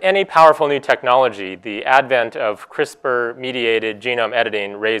 As with any powerful new technology, the advent of CRISPR-mediated genome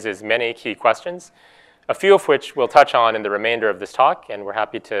editing raises many key questions, a few of which we'll touch on in the remainder of this talk, and we're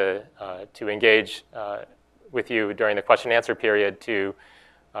happy to engage with you during the question and answer period to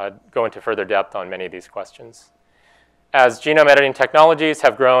go into further depth on many of these questions. As genome editing technologies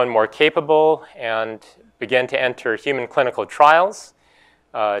have grown more capable and begin to enter human clinical trials,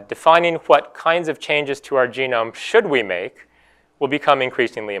 defining what kinds of changes to our genome should we make will become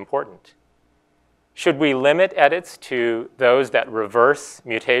increasingly important. Should we limit edits to those that reverse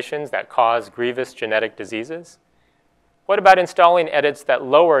mutations that cause grievous genetic diseases? What about installing edits that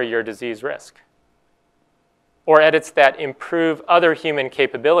lower your disease risk? Or edits that improve other human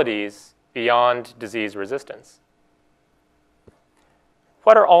capabilities beyond disease resistance?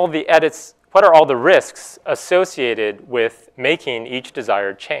 What are all the risks associated with making each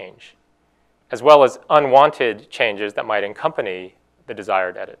desired change, as well as unwanted changes that might accompany the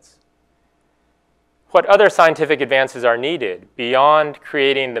desired edits? What other scientific advances are needed beyond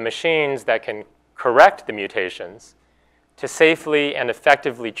creating the machines that can correct the mutations to safely and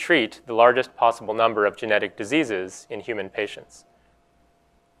effectively treat the largest possible number of genetic diseases in human patients?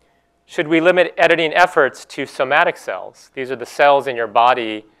 Should we limit editing efforts to somatic cells? These are the cells in your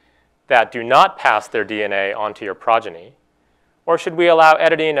body that do not pass their DNA onto your progeny. Or should we allow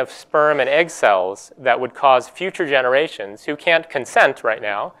editing of sperm and egg cells that would cause future generations who can't consent right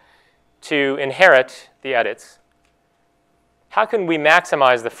now to inherit the edits? How can we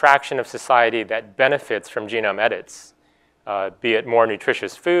maximize the fraction of society that benefits from genome edits be it more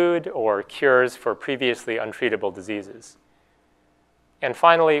nutritious food or cures for previously untreatable diseases. And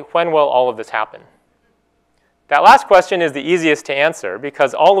finally, when will all of this happen? That last question is the easiest to answer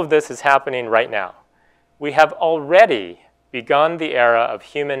because all of this is happening right now. We have already begun the era of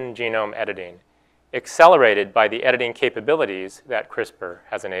human genome editing, accelerated by the editing capabilities that CRISPR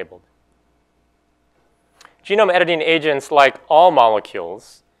has enabled. Genome editing agents, like all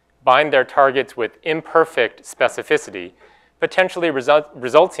molecules, bind their targets with imperfect specificity, potentially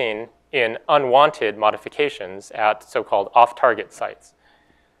resulting in unwanted modifications at so-called off-target sites.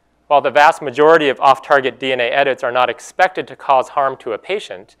 While the vast majority of off-target DNA edits are not expected to cause harm to a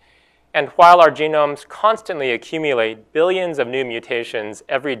patient, and while our genomes constantly accumulate billions of new mutations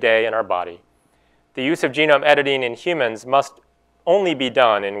every day in our body, the use of genome editing in humans must only be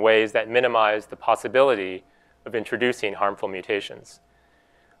done in ways that minimize the possibility of introducing harmful mutations.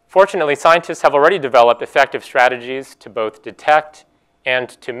 Fortunately, scientists have already developed effective strategies to both detect and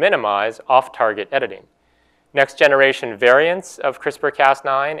to minimize off-target editing. Next-generation variants of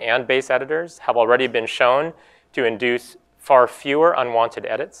CRISPR-Cas9 and base editors have already been shown to induce far fewer unwanted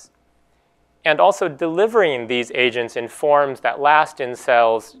edits. And also delivering these agents in forms that last in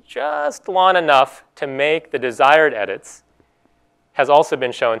cells just long enough to make the desired edits has also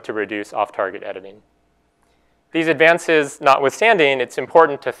been shown to reduce off-target editing. These advances notwithstanding, it's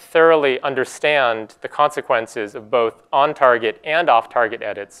important to thoroughly understand the consequences of both on-target and off-target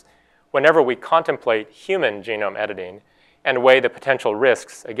edits whenever we contemplate human genome editing and weigh the potential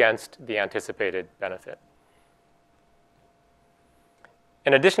risks against the anticipated benefit.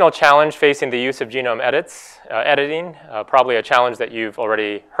 An additional challenge facing the use of genome editing, probably a challenge that you've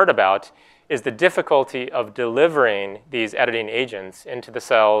already heard about, is the difficulty of delivering these editing agents into the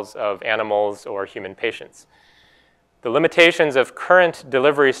cells of animals or human patients. The limitations of current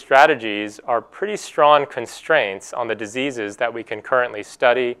delivery strategies are pretty strong constraints on the diseases that we can currently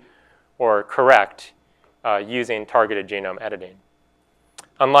study or correct using targeted genome editing.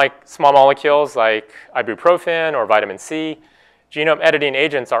 Unlike small molecules like ibuprofen or vitamin C, genome editing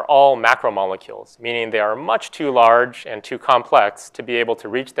agents are all macromolecules, meaning they are much too large and too complex to be able to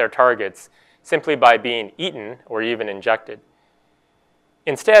reach their targets simply by being eaten or even injected.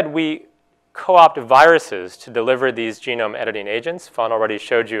 Instead, we co-opt viruses to deliver these genome editing agents. Feng already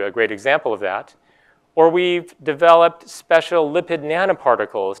showed you a great example of that. Or we've developed special lipid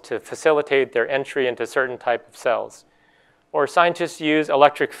nanoparticles to facilitate their entry into certain type of cells. Or scientists use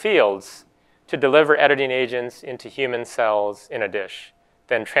electric fields to deliver editing agents into human cells in a dish,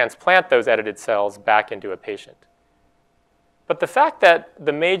 then transplant those edited cells back into a patient. But the fact that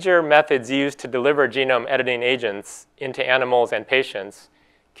the major methods used to deliver genome editing agents into animals and patients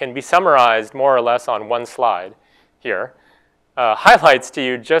can be summarized more or less on one slide here, highlights to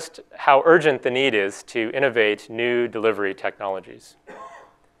you just how urgent the need is to innovate new delivery technologies.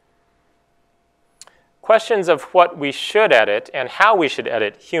 Questions of what we should edit and how we should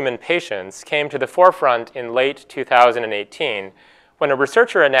edit human patients came to the forefront in late 2018 when a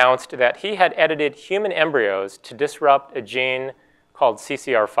researcher announced that he had edited human embryos to disrupt a gene called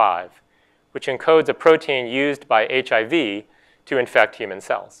CCR5, which encodes a protein used by HIV to infect human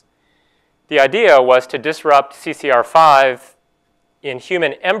cells. The idea was to disrupt CCR5 in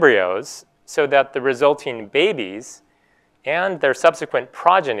human embryos so that the resulting babies and their subsequent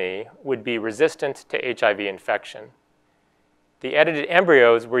progeny would be resistant to HIV infection. The edited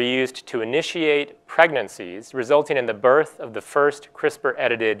embryos were used to initiate pregnancies, resulting in the birth of the first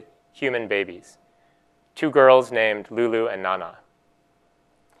CRISPR-edited human babies, 2 girls named Lulu and Nana.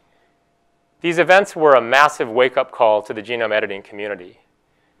 These events were a massive wake-up call to the genome editing community.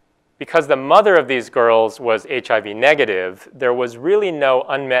 Because the mother of these girls was HIV negative, there was really no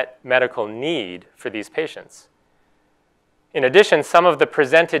unmet medical need for these patients. In addition, some of the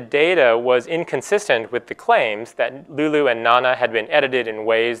presented data was inconsistent with the claims that Lulu and Nana had been edited in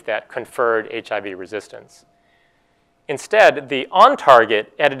ways that conferred HIV resistance. Instead, the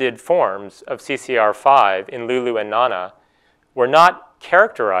on-target edited forms of CCR5 in Lulu and Nana were not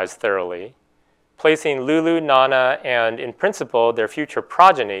characterized thoroughly, placing Lulu, Nana, and in principle, their future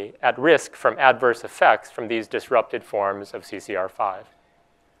progeny at risk from adverse effects from these disrupted forms of CCR5.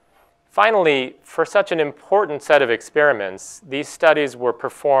 Finally, for such an important set of experiments, these studies were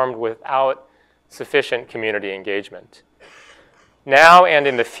performed without sufficient community engagement. Now and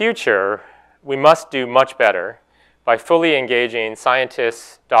in the future, we must do much better by fully engaging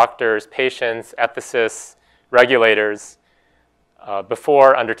scientists, doctors, patients, ethicists, regulators,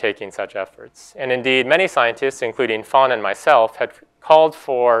 before undertaking such efforts. And indeed, many scientists, including Feng and myself, had called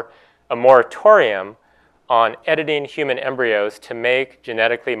for a moratorium on editing human embryos to make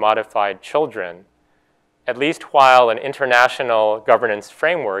genetically modified children at least while an international governance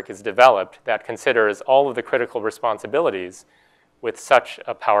framework is developed that considers all of the critical responsibilities with such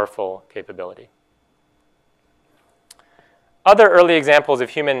a powerful capability. Other early examples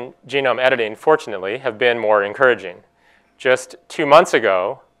of human genome editing, fortunately, have been more encouraging. Just 2 months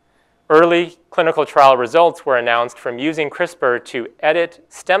ago, early clinical trial results were announced from using CRISPR to edit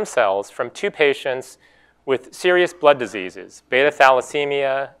stem cells from 2 patients with serious blood diseases, beta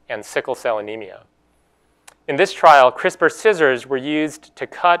thalassemia and sickle cell anemia. In this trial, CRISPR scissors were used to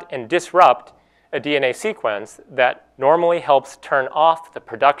cut and disrupt a DNA sequence that normally helps turn off the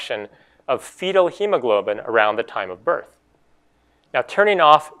production of fetal hemoglobin around the time of birth. Now, turning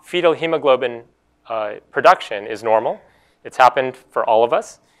off fetal hemoglobin production is normal. It's happened for all of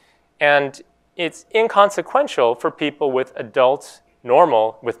us. And it's inconsequential for people with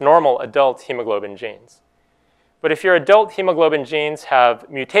normal adult hemoglobin genes. But if your adult hemoglobin genes have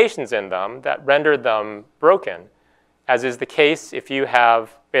mutations in them that render them broken, as is the case if you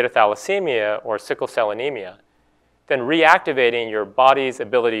have beta thalassemia or sickle cell anemia, then reactivating your body's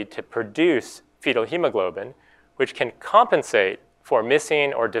ability to produce fetal hemoglobin, which can compensate for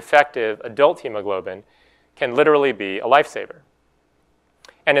missing or defective adult hemoglobin, can literally be a lifesaver.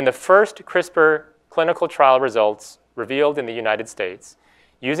 And in the first CRISPR clinical trial results revealed in the United States,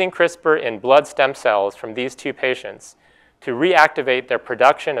 using CRISPR in blood stem cells from these 2 patients to reactivate their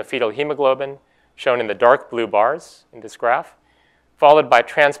production of fetal hemoglobin, shown in the dark blue bars in this graph, followed by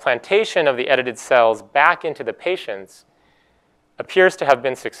transplantation of the edited cells back into the patients, appears to have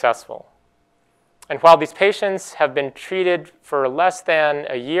been successful. And while these patients have been treated for less than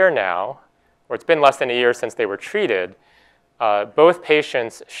a year now, or it's been less than a year since they were treated, both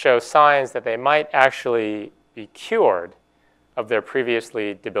patients show signs that they might actually be cured of their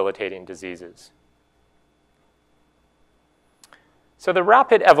previously debilitating diseases. So the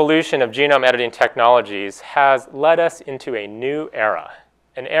rapid evolution of genome editing technologies has led us into a new era,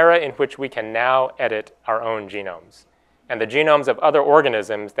 an era in which we can now edit our own genomes and the genomes of other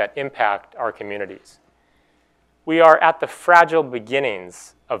organisms that impact our communities. We are at the fragile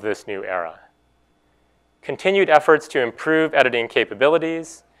beginnings of this new era. Continued efforts to improve editing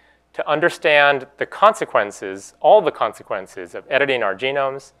capabilities, to understand the consequences, all the consequences of editing our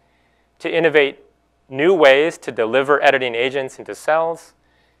genomes, to innovate new ways to deliver editing agents into cells,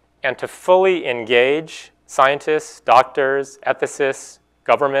 and to fully engage scientists, doctors, ethicists,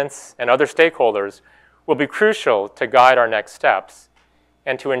 governments, and other stakeholders will be crucial to guide our next steps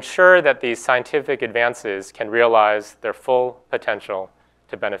and to ensure that these scientific advances can realize their full potential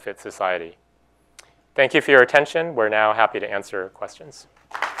to benefit society. Thank you for your attention. We're now happy to answer questions.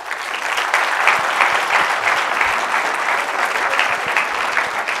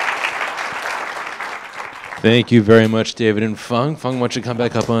 Thank you very much, David and Feng. Feng, why don't you come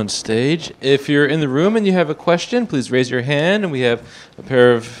back up on stage? If you're in the room and you have a question, please raise your hand, and we have a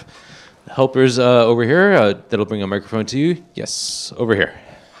pair of helpers over here that'll bring a microphone to you. Yes, over here.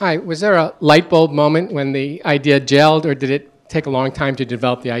 Hi, was there a light bulb moment when the idea gelled, or did it take a long time to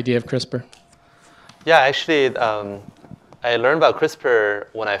develop the idea of CRISPR? Yeah, actually, I learned about CRISPR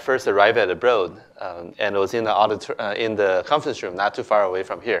when I first arrived at abroad, and it was in the conference room not too far away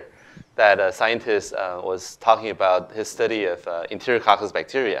from here, that a scientist was talking about his study of Enterococcus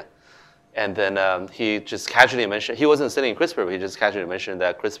bacteria. And then he just casually mentioned, he wasn't studying CRISPR, but he just casually mentioned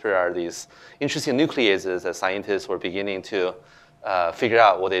that CRISPR are these interesting nucleases that scientists were beginning to figure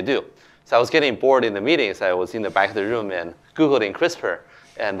out what they do. So I was getting bored in the meetings. I was in the back of the room and Googling CRISPR.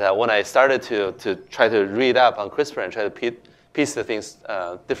 And when I started to try to read up on CRISPR and try to piece the things,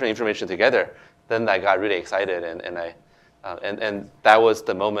 different information together, then I got really excited. And that was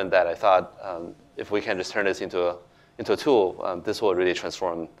the moment that I thought, if we can just turn this into a tool, this will really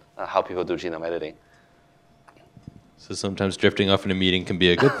transform how people do genome editing. So sometimes drifting off in a meeting can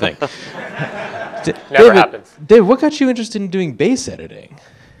be a good thing. Never happens. David, what got you interested in doing base editing?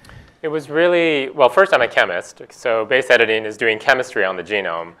 It was really, well, first I'm a chemist, so base editing is doing chemistry on the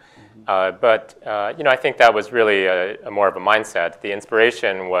genome. I think that was really a more of a mindset. The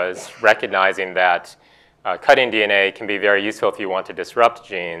inspiration was recognizing that cutting DNA can be very useful if you want to disrupt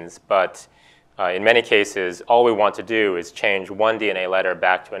genes, but in many cases, all we want to do is change one DNA letter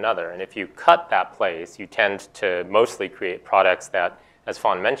back to another. And if you cut that place, you tend to mostly create products that, as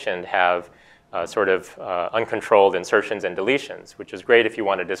Feng mentioned, have uncontrolled insertions and deletions, which is great if you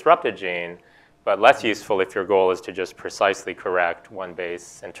want to disrupt a gene, but less useful if your goal is to just precisely correct one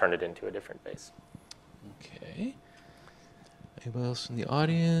base and turn it into a different base. Okay. Anybody else in the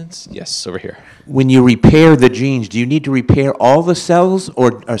audience? Yes, over here. When you repair the genes, do you need to repair all the cells or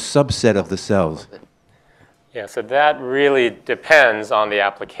a subset of the cells? Yeah, so that really depends on the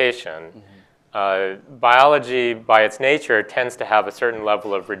application. Biology, by its nature, tends to have a certain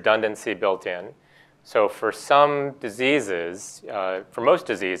level of redundancy built in. So for some diseases, for most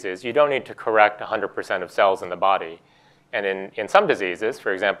diseases, you don't need to correct 100% of cells in the body. And in some diseases,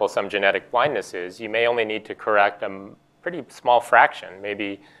 for example, some genetic blindnesses, you may only need to correct a pretty small fraction,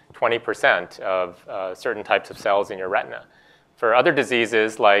 maybe 20% of certain types of cells in your retina. For other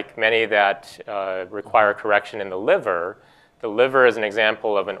diseases, like many that require correction in the liver is an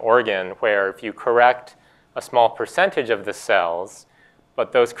example of an organ where if you correct a small percentage of the cells,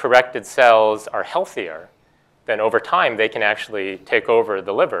 but those corrected cells are healthier, then over time they can actually take over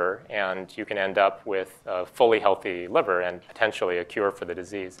the liver and you can end up with a fully healthy liver and potentially a cure for the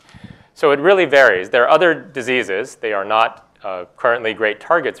disease. So it really varies. There are other diseases, they are not currently great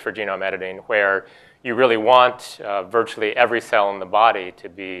targets for genome editing, where you really want virtually every cell in the body to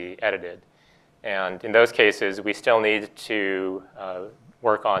be edited. And in those cases, we still need to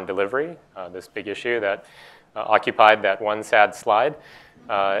work on delivery, this big issue that occupied that one sad slide,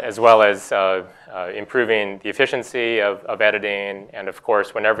 as well as improving the efficiency of editing. And of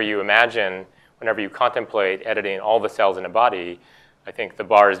course, whenever you contemplate editing all the cells in a body, I think the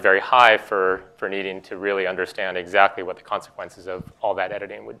bar is very high for needing to really understand exactly what the consequences of all that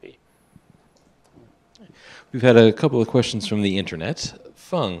editing would be. We've had a couple of questions from the internet.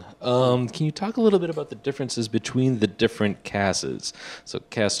 Feng, can you talk a little bit about the differences between the different Cases? So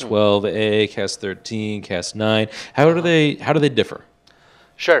Cas12a, Cas13, Cas9. How do they differ?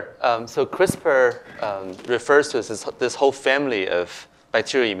 Sure. So CRISPR refers to this whole family of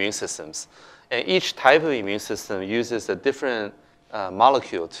bacterial immune systems. And each type of immune system uses a different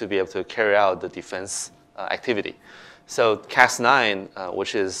molecule to be able to carry out the defense activity. So Cas9,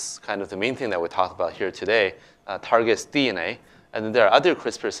 which is kind of the main thing that we talked about here today, targets DNA. And then there are other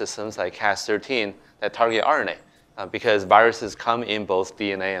CRISPR systems like Cas13 that target RNA because viruses come in both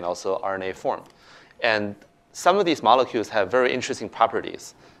DNA and also RNA form. And some of these molecules have very interesting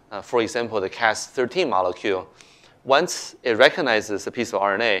properties. For example, the Cas13 molecule, once it recognizes a piece of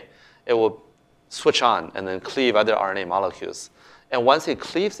RNA, it will switch on and then cleave other RNA molecules. And once it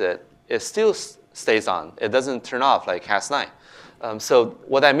cleaves it, it still stays on. It doesn't turn off like Cas9. So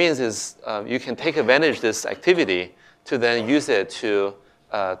what that means is you can take advantage of this activity to then use it to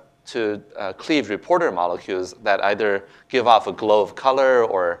cleave reporter molecules that either give off a glow of color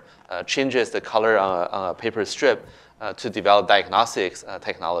or changes the color on a paper strip to develop diagnostics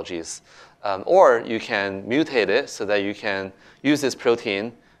technologies. Or you can mutate it so that you can use this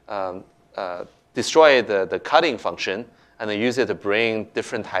protein, destroy the cutting function, and then use it to bring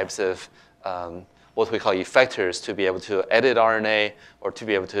different types of what we call effectors to be able to edit RNA or to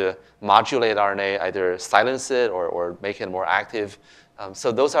be able to modulate RNA, either silence it or make it more active.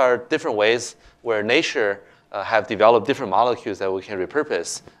 So those are different ways where nature have developed different molecules that we can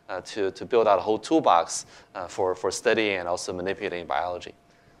repurpose to build out a whole toolbox for studying and also manipulating biology.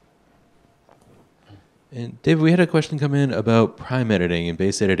 And David, we had a question come in about prime editing and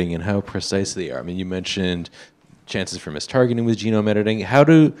base editing and how precise they are. I mean, you mentioned chances for mistargeting with genome editing. How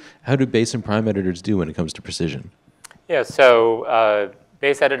do base and prime editors do when it comes to precision? Yeah, so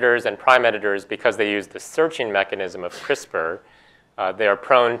base editors and prime editors, because they use the searching mechanism of CRISPR, they are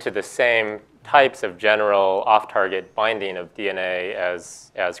prone to the same types of general off-target binding of DNA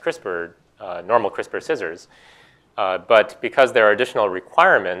as CRISPR, normal CRISPR scissors. But because there are additional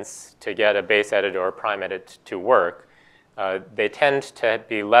requirements to get a base edit or a prime edit to work, they tend to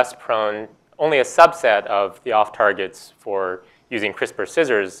be less prone. Only a subset of the off-targets for using CRISPR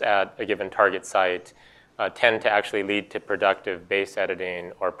scissors at a given target site tend to actually lead to productive base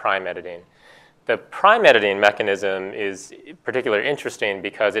editing or prime editing. The prime editing mechanism is particularly interesting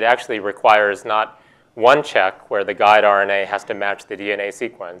because it actually requires not one check where the guide RNA has to match the DNA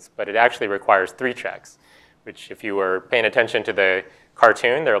sequence, but it actually requires 3 checks, which if you were paying attention to the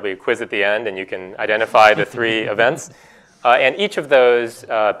cartoon, there will be a quiz at the end and you can identify the 3 events. And each of those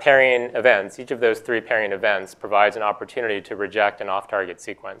pairing events, each of those 3 pairing events provides an opportunity to reject an off-target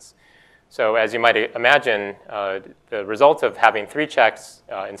sequence. So as you might imagine, the result of having 3 checks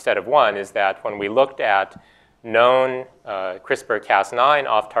instead of 1 is that when we looked at known CRISPR-Cas9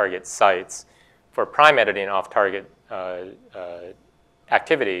 off-target sites for prime editing off-target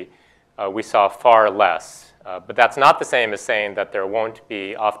activity, we saw far less. But that's not the same as saying that there won't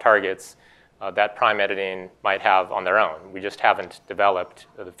be off-targets that prime editing might have on their own. We just haven't developed,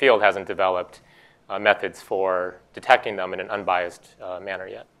 the field hasn't developed methods for detecting them in an unbiased manner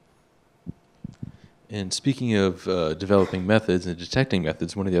yet. And speaking of developing methods and detecting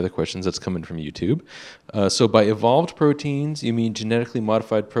methods, one of the other questions that's coming from YouTube. So by evolved proteins, you mean genetically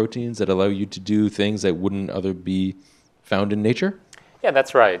modified proteins that allow you to do things that wouldn't other be found in nature? Yeah,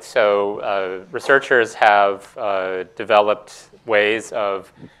 that's right. So researchers have developed ways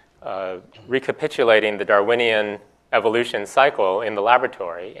of recapitulating the Darwinian evolution cycle in the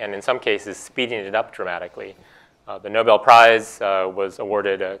laboratory, and in some cases speeding it up dramatically. The Nobel Prize was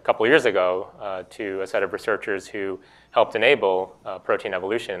awarded a couple years ago to a set of researchers who helped enable protein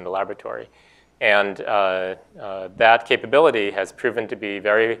evolution in the laboratory. And that capability has proven to be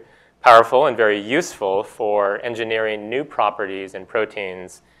very powerful and very useful for engineering new properties in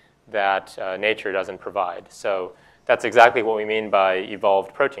proteins that nature doesn't provide. So that's exactly what we mean by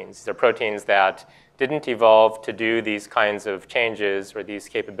evolved proteins. These are proteins that didn't evolve to do these kinds of changes or these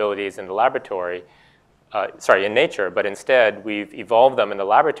capabilities in the laboratory, in nature, but instead we've evolved them in the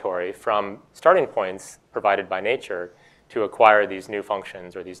laboratory from starting points provided by nature to acquire these new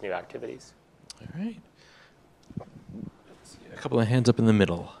functions or these new activities. All right. A couple of hands up in the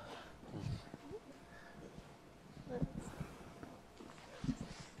middle.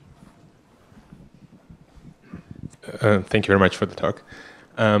 Thank you very much for the talk.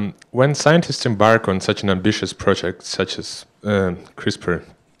 When scientists embark on such an ambitious project, such as CRISPR,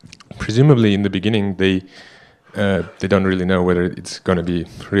 presumably in the beginning they don't really know whether it's going to be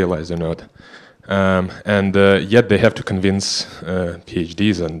realized or not, and yet they have to convince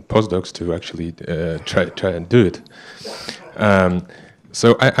PhDs and postdocs to actually try and do it.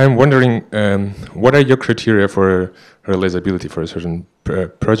 So I'm wondering, what are your criteria for realizability for a certain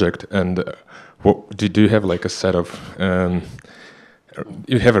project, and do you have like a set of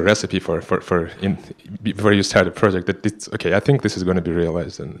you have a recipe for before you start a project that it's okay, I think this is going to be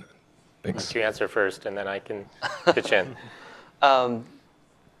realized? And thanks. You answer first, and then I can pitch in.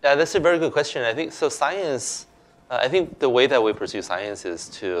 Yeah, that's a very good question. I think so. Science, I think the way that we pursue science is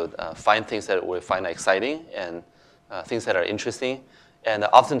to find things that we find exciting and things that are interesting, and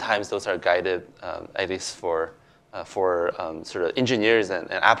oftentimes those are guided, at least for sort of engineers and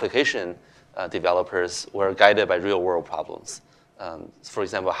application developers, were guided by real-world problems. For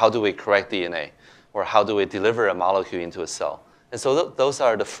example, how do we correct DNA, or how do we deliver a molecule into a cell? And so those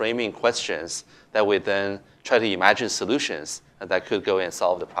are the framing questions that we then try to imagine solutions that could go and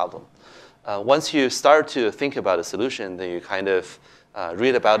solve the problem. Once you start to think about a solution, then you kind of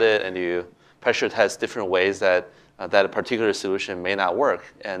read about it and you pressure test different ways that a particular solution may not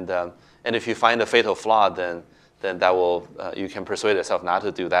work. And if you find a fatal flaw, then that will you can persuade yourself not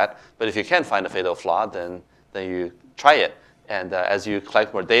to do that. But if you can't find a fatal flaw, then you try it. And as you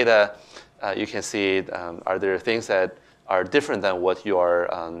collect more data, you can see are there things that are different than what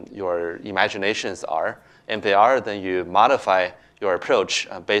your imaginations are. And if they are, then you modify your approach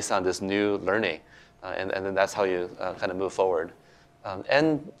based on this new learning. And then that's how you kind of move forward.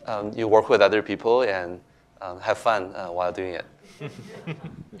 And you work with other people and have fun while doing it.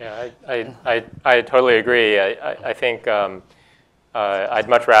 Yeah, I totally agree. I think I'd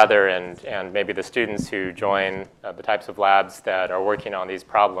much rather, and maybe the students who join the types of labs that are working on these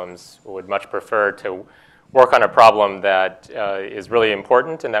problems would much prefer to work on a problem that is really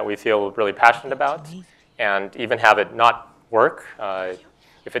important and that we feel really passionate about, and even have it not work.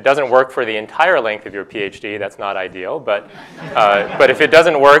 If it doesn't work for the entire length of your PhD, that's not ideal. But if it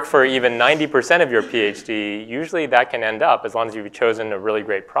doesn't work for even 90% of your PhD, usually that can end up, as long as you've chosen a really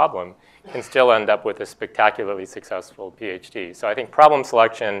great problem, can still end up with a spectacularly successful PhD. So I think problem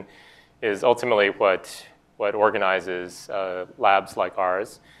selection is ultimately what organizes labs like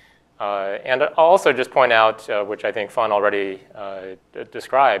ours. And I'll also just point out, which I think Feng already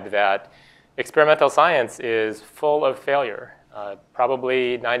described, that experimental science is full of failure.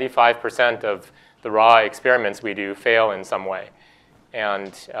 Probably 95% of the raw experiments we do fail in some way.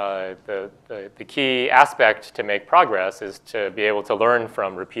 And the key aspect to make progress is to be able to learn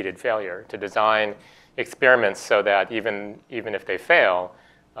from repeated failure, to design experiments so that even if they fail,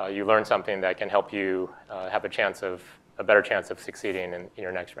 you learn something that can help you have a better chance of succeeding in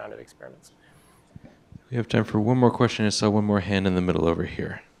your next round of experiments. We have time for one more question. I saw one more hand in the middle over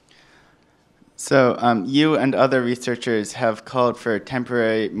here. So you and other researchers have called for a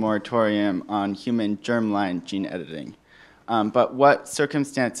temporary moratorium on human germline gene editing. But what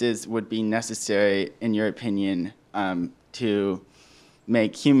circumstances would be necessary, in your opinion, to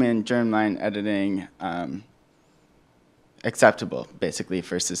make human germline editing acceptable, basically,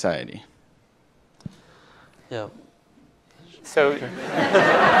 for society? Yeah. So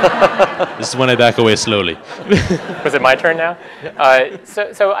This is when I back away slowly. was it my turn now?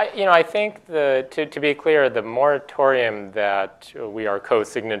 So I think to be clear, the moratorium that we are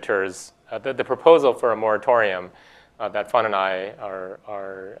co-signatories, the proposal for a moratorium that Feng and I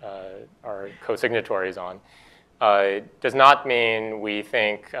are co-signatories on, does not mean we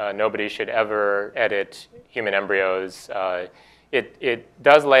think nobody should ever edit human embryos it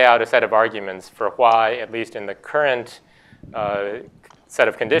does lay out a set of arguments for why, at least in the current set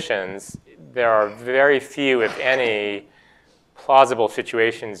of conditions, there are very few, if any, plausible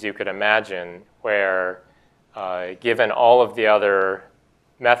situations you could imagine where, given all of the other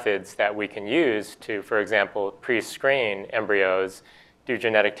methods that we can use to, for example, pre-screen embryos, do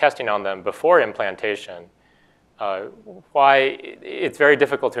genetic testing on them before implantation, why it's very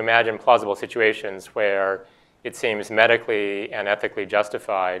difficult to imagine plausible situations where it seems medically and ethically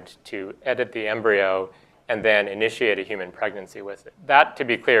justified to edit the embryo and then initiate a human pregnancy with it. That, to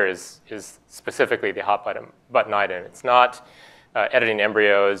be clear, is specifically the hot button item. It's not editing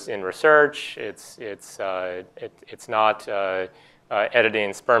embryos in research. It's not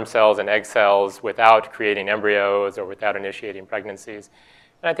editing sperm cells and egg cells without creating embryos or without initiating pregnancies.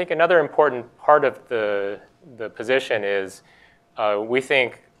 And I think another important part of the position is we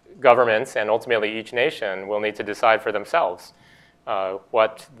think governments and ultimately each nation will need to decide for themselves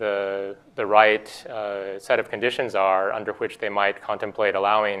what the right set of conditions are under which they might contemplate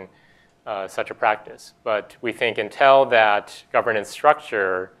allowing such a practice. But we think until that governance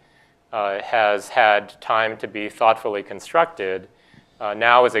structure has had time to be thoughtfully constructed,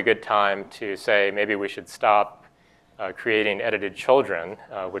 now is a good time to say maybe we should stop creating edited children,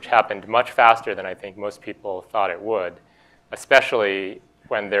 which happened much faster than I think most people thought it would, especially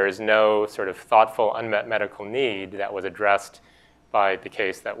when there is no sort of thoughtful unmet medical need that was addressed by the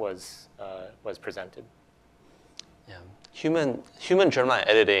case that was presented. Yeah. Human germline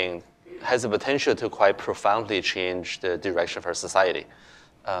editing has the potential to quite profoundly change the direction of our society.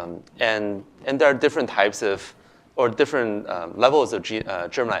 And there are different types of, or different levels of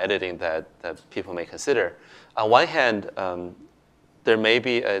germline editing that people may consider. On one hand, there may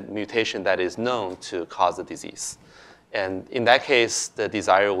be a mutation that is known to cause the disease. And in that case, the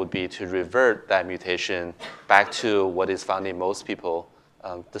desire would be to revert that mutation back to what is found in most people,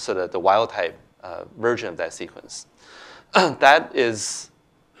 the sort of the wild type version of that sequence. That is,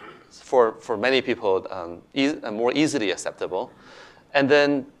 for many people, more easily acceptable. And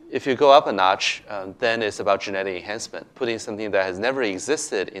then if you go up a notch, then it's about genetic enhancement, putting something that has never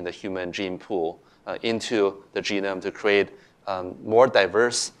existed in the human gene pool into the genome to create more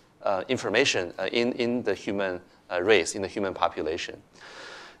diverse information in the human race, in the human population.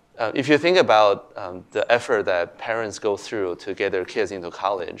 If you think about the effort that parents go through to get their kids into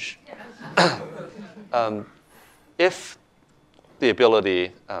college, if the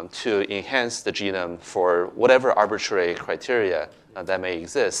ability to enhance the genome for whatever arbitrary criteria that may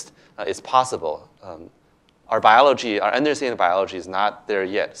exist is possible, our understanding of biology is not there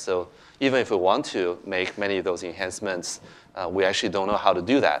yet. So even if we want to make many of those enhancements, we actually don't know how to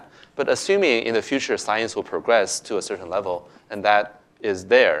do that. But assuming in the future science will progress to a certain level and that is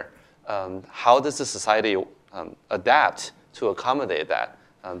there, how does the society adapt to accommodate that?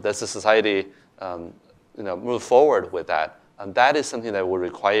 Does the society move forward with that? That is something that will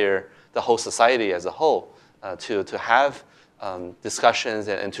require the whole society as a whole to have discussions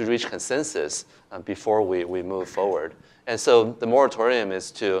and to reach consensus before we move forward. And so the moratorium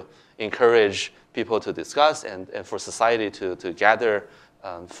is to encourage people to discuss and for society to gather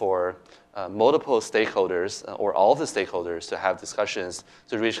for multiple stakeholders or all the stakeholders to have discussions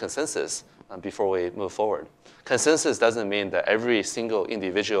to reach consensus before we move forward. Consensus doesn't mean that every single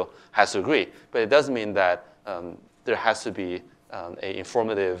individual has to agree, but it does mean that there has to be an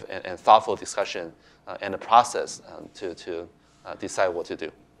informative and thoughtful discussion and a process to decide what to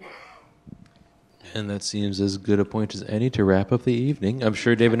do. And that seems as good a point as any to wrap up the evening. I'm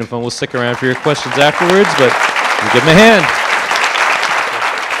sure David and Feng will stick around for your questions afterwards, but give them a hand.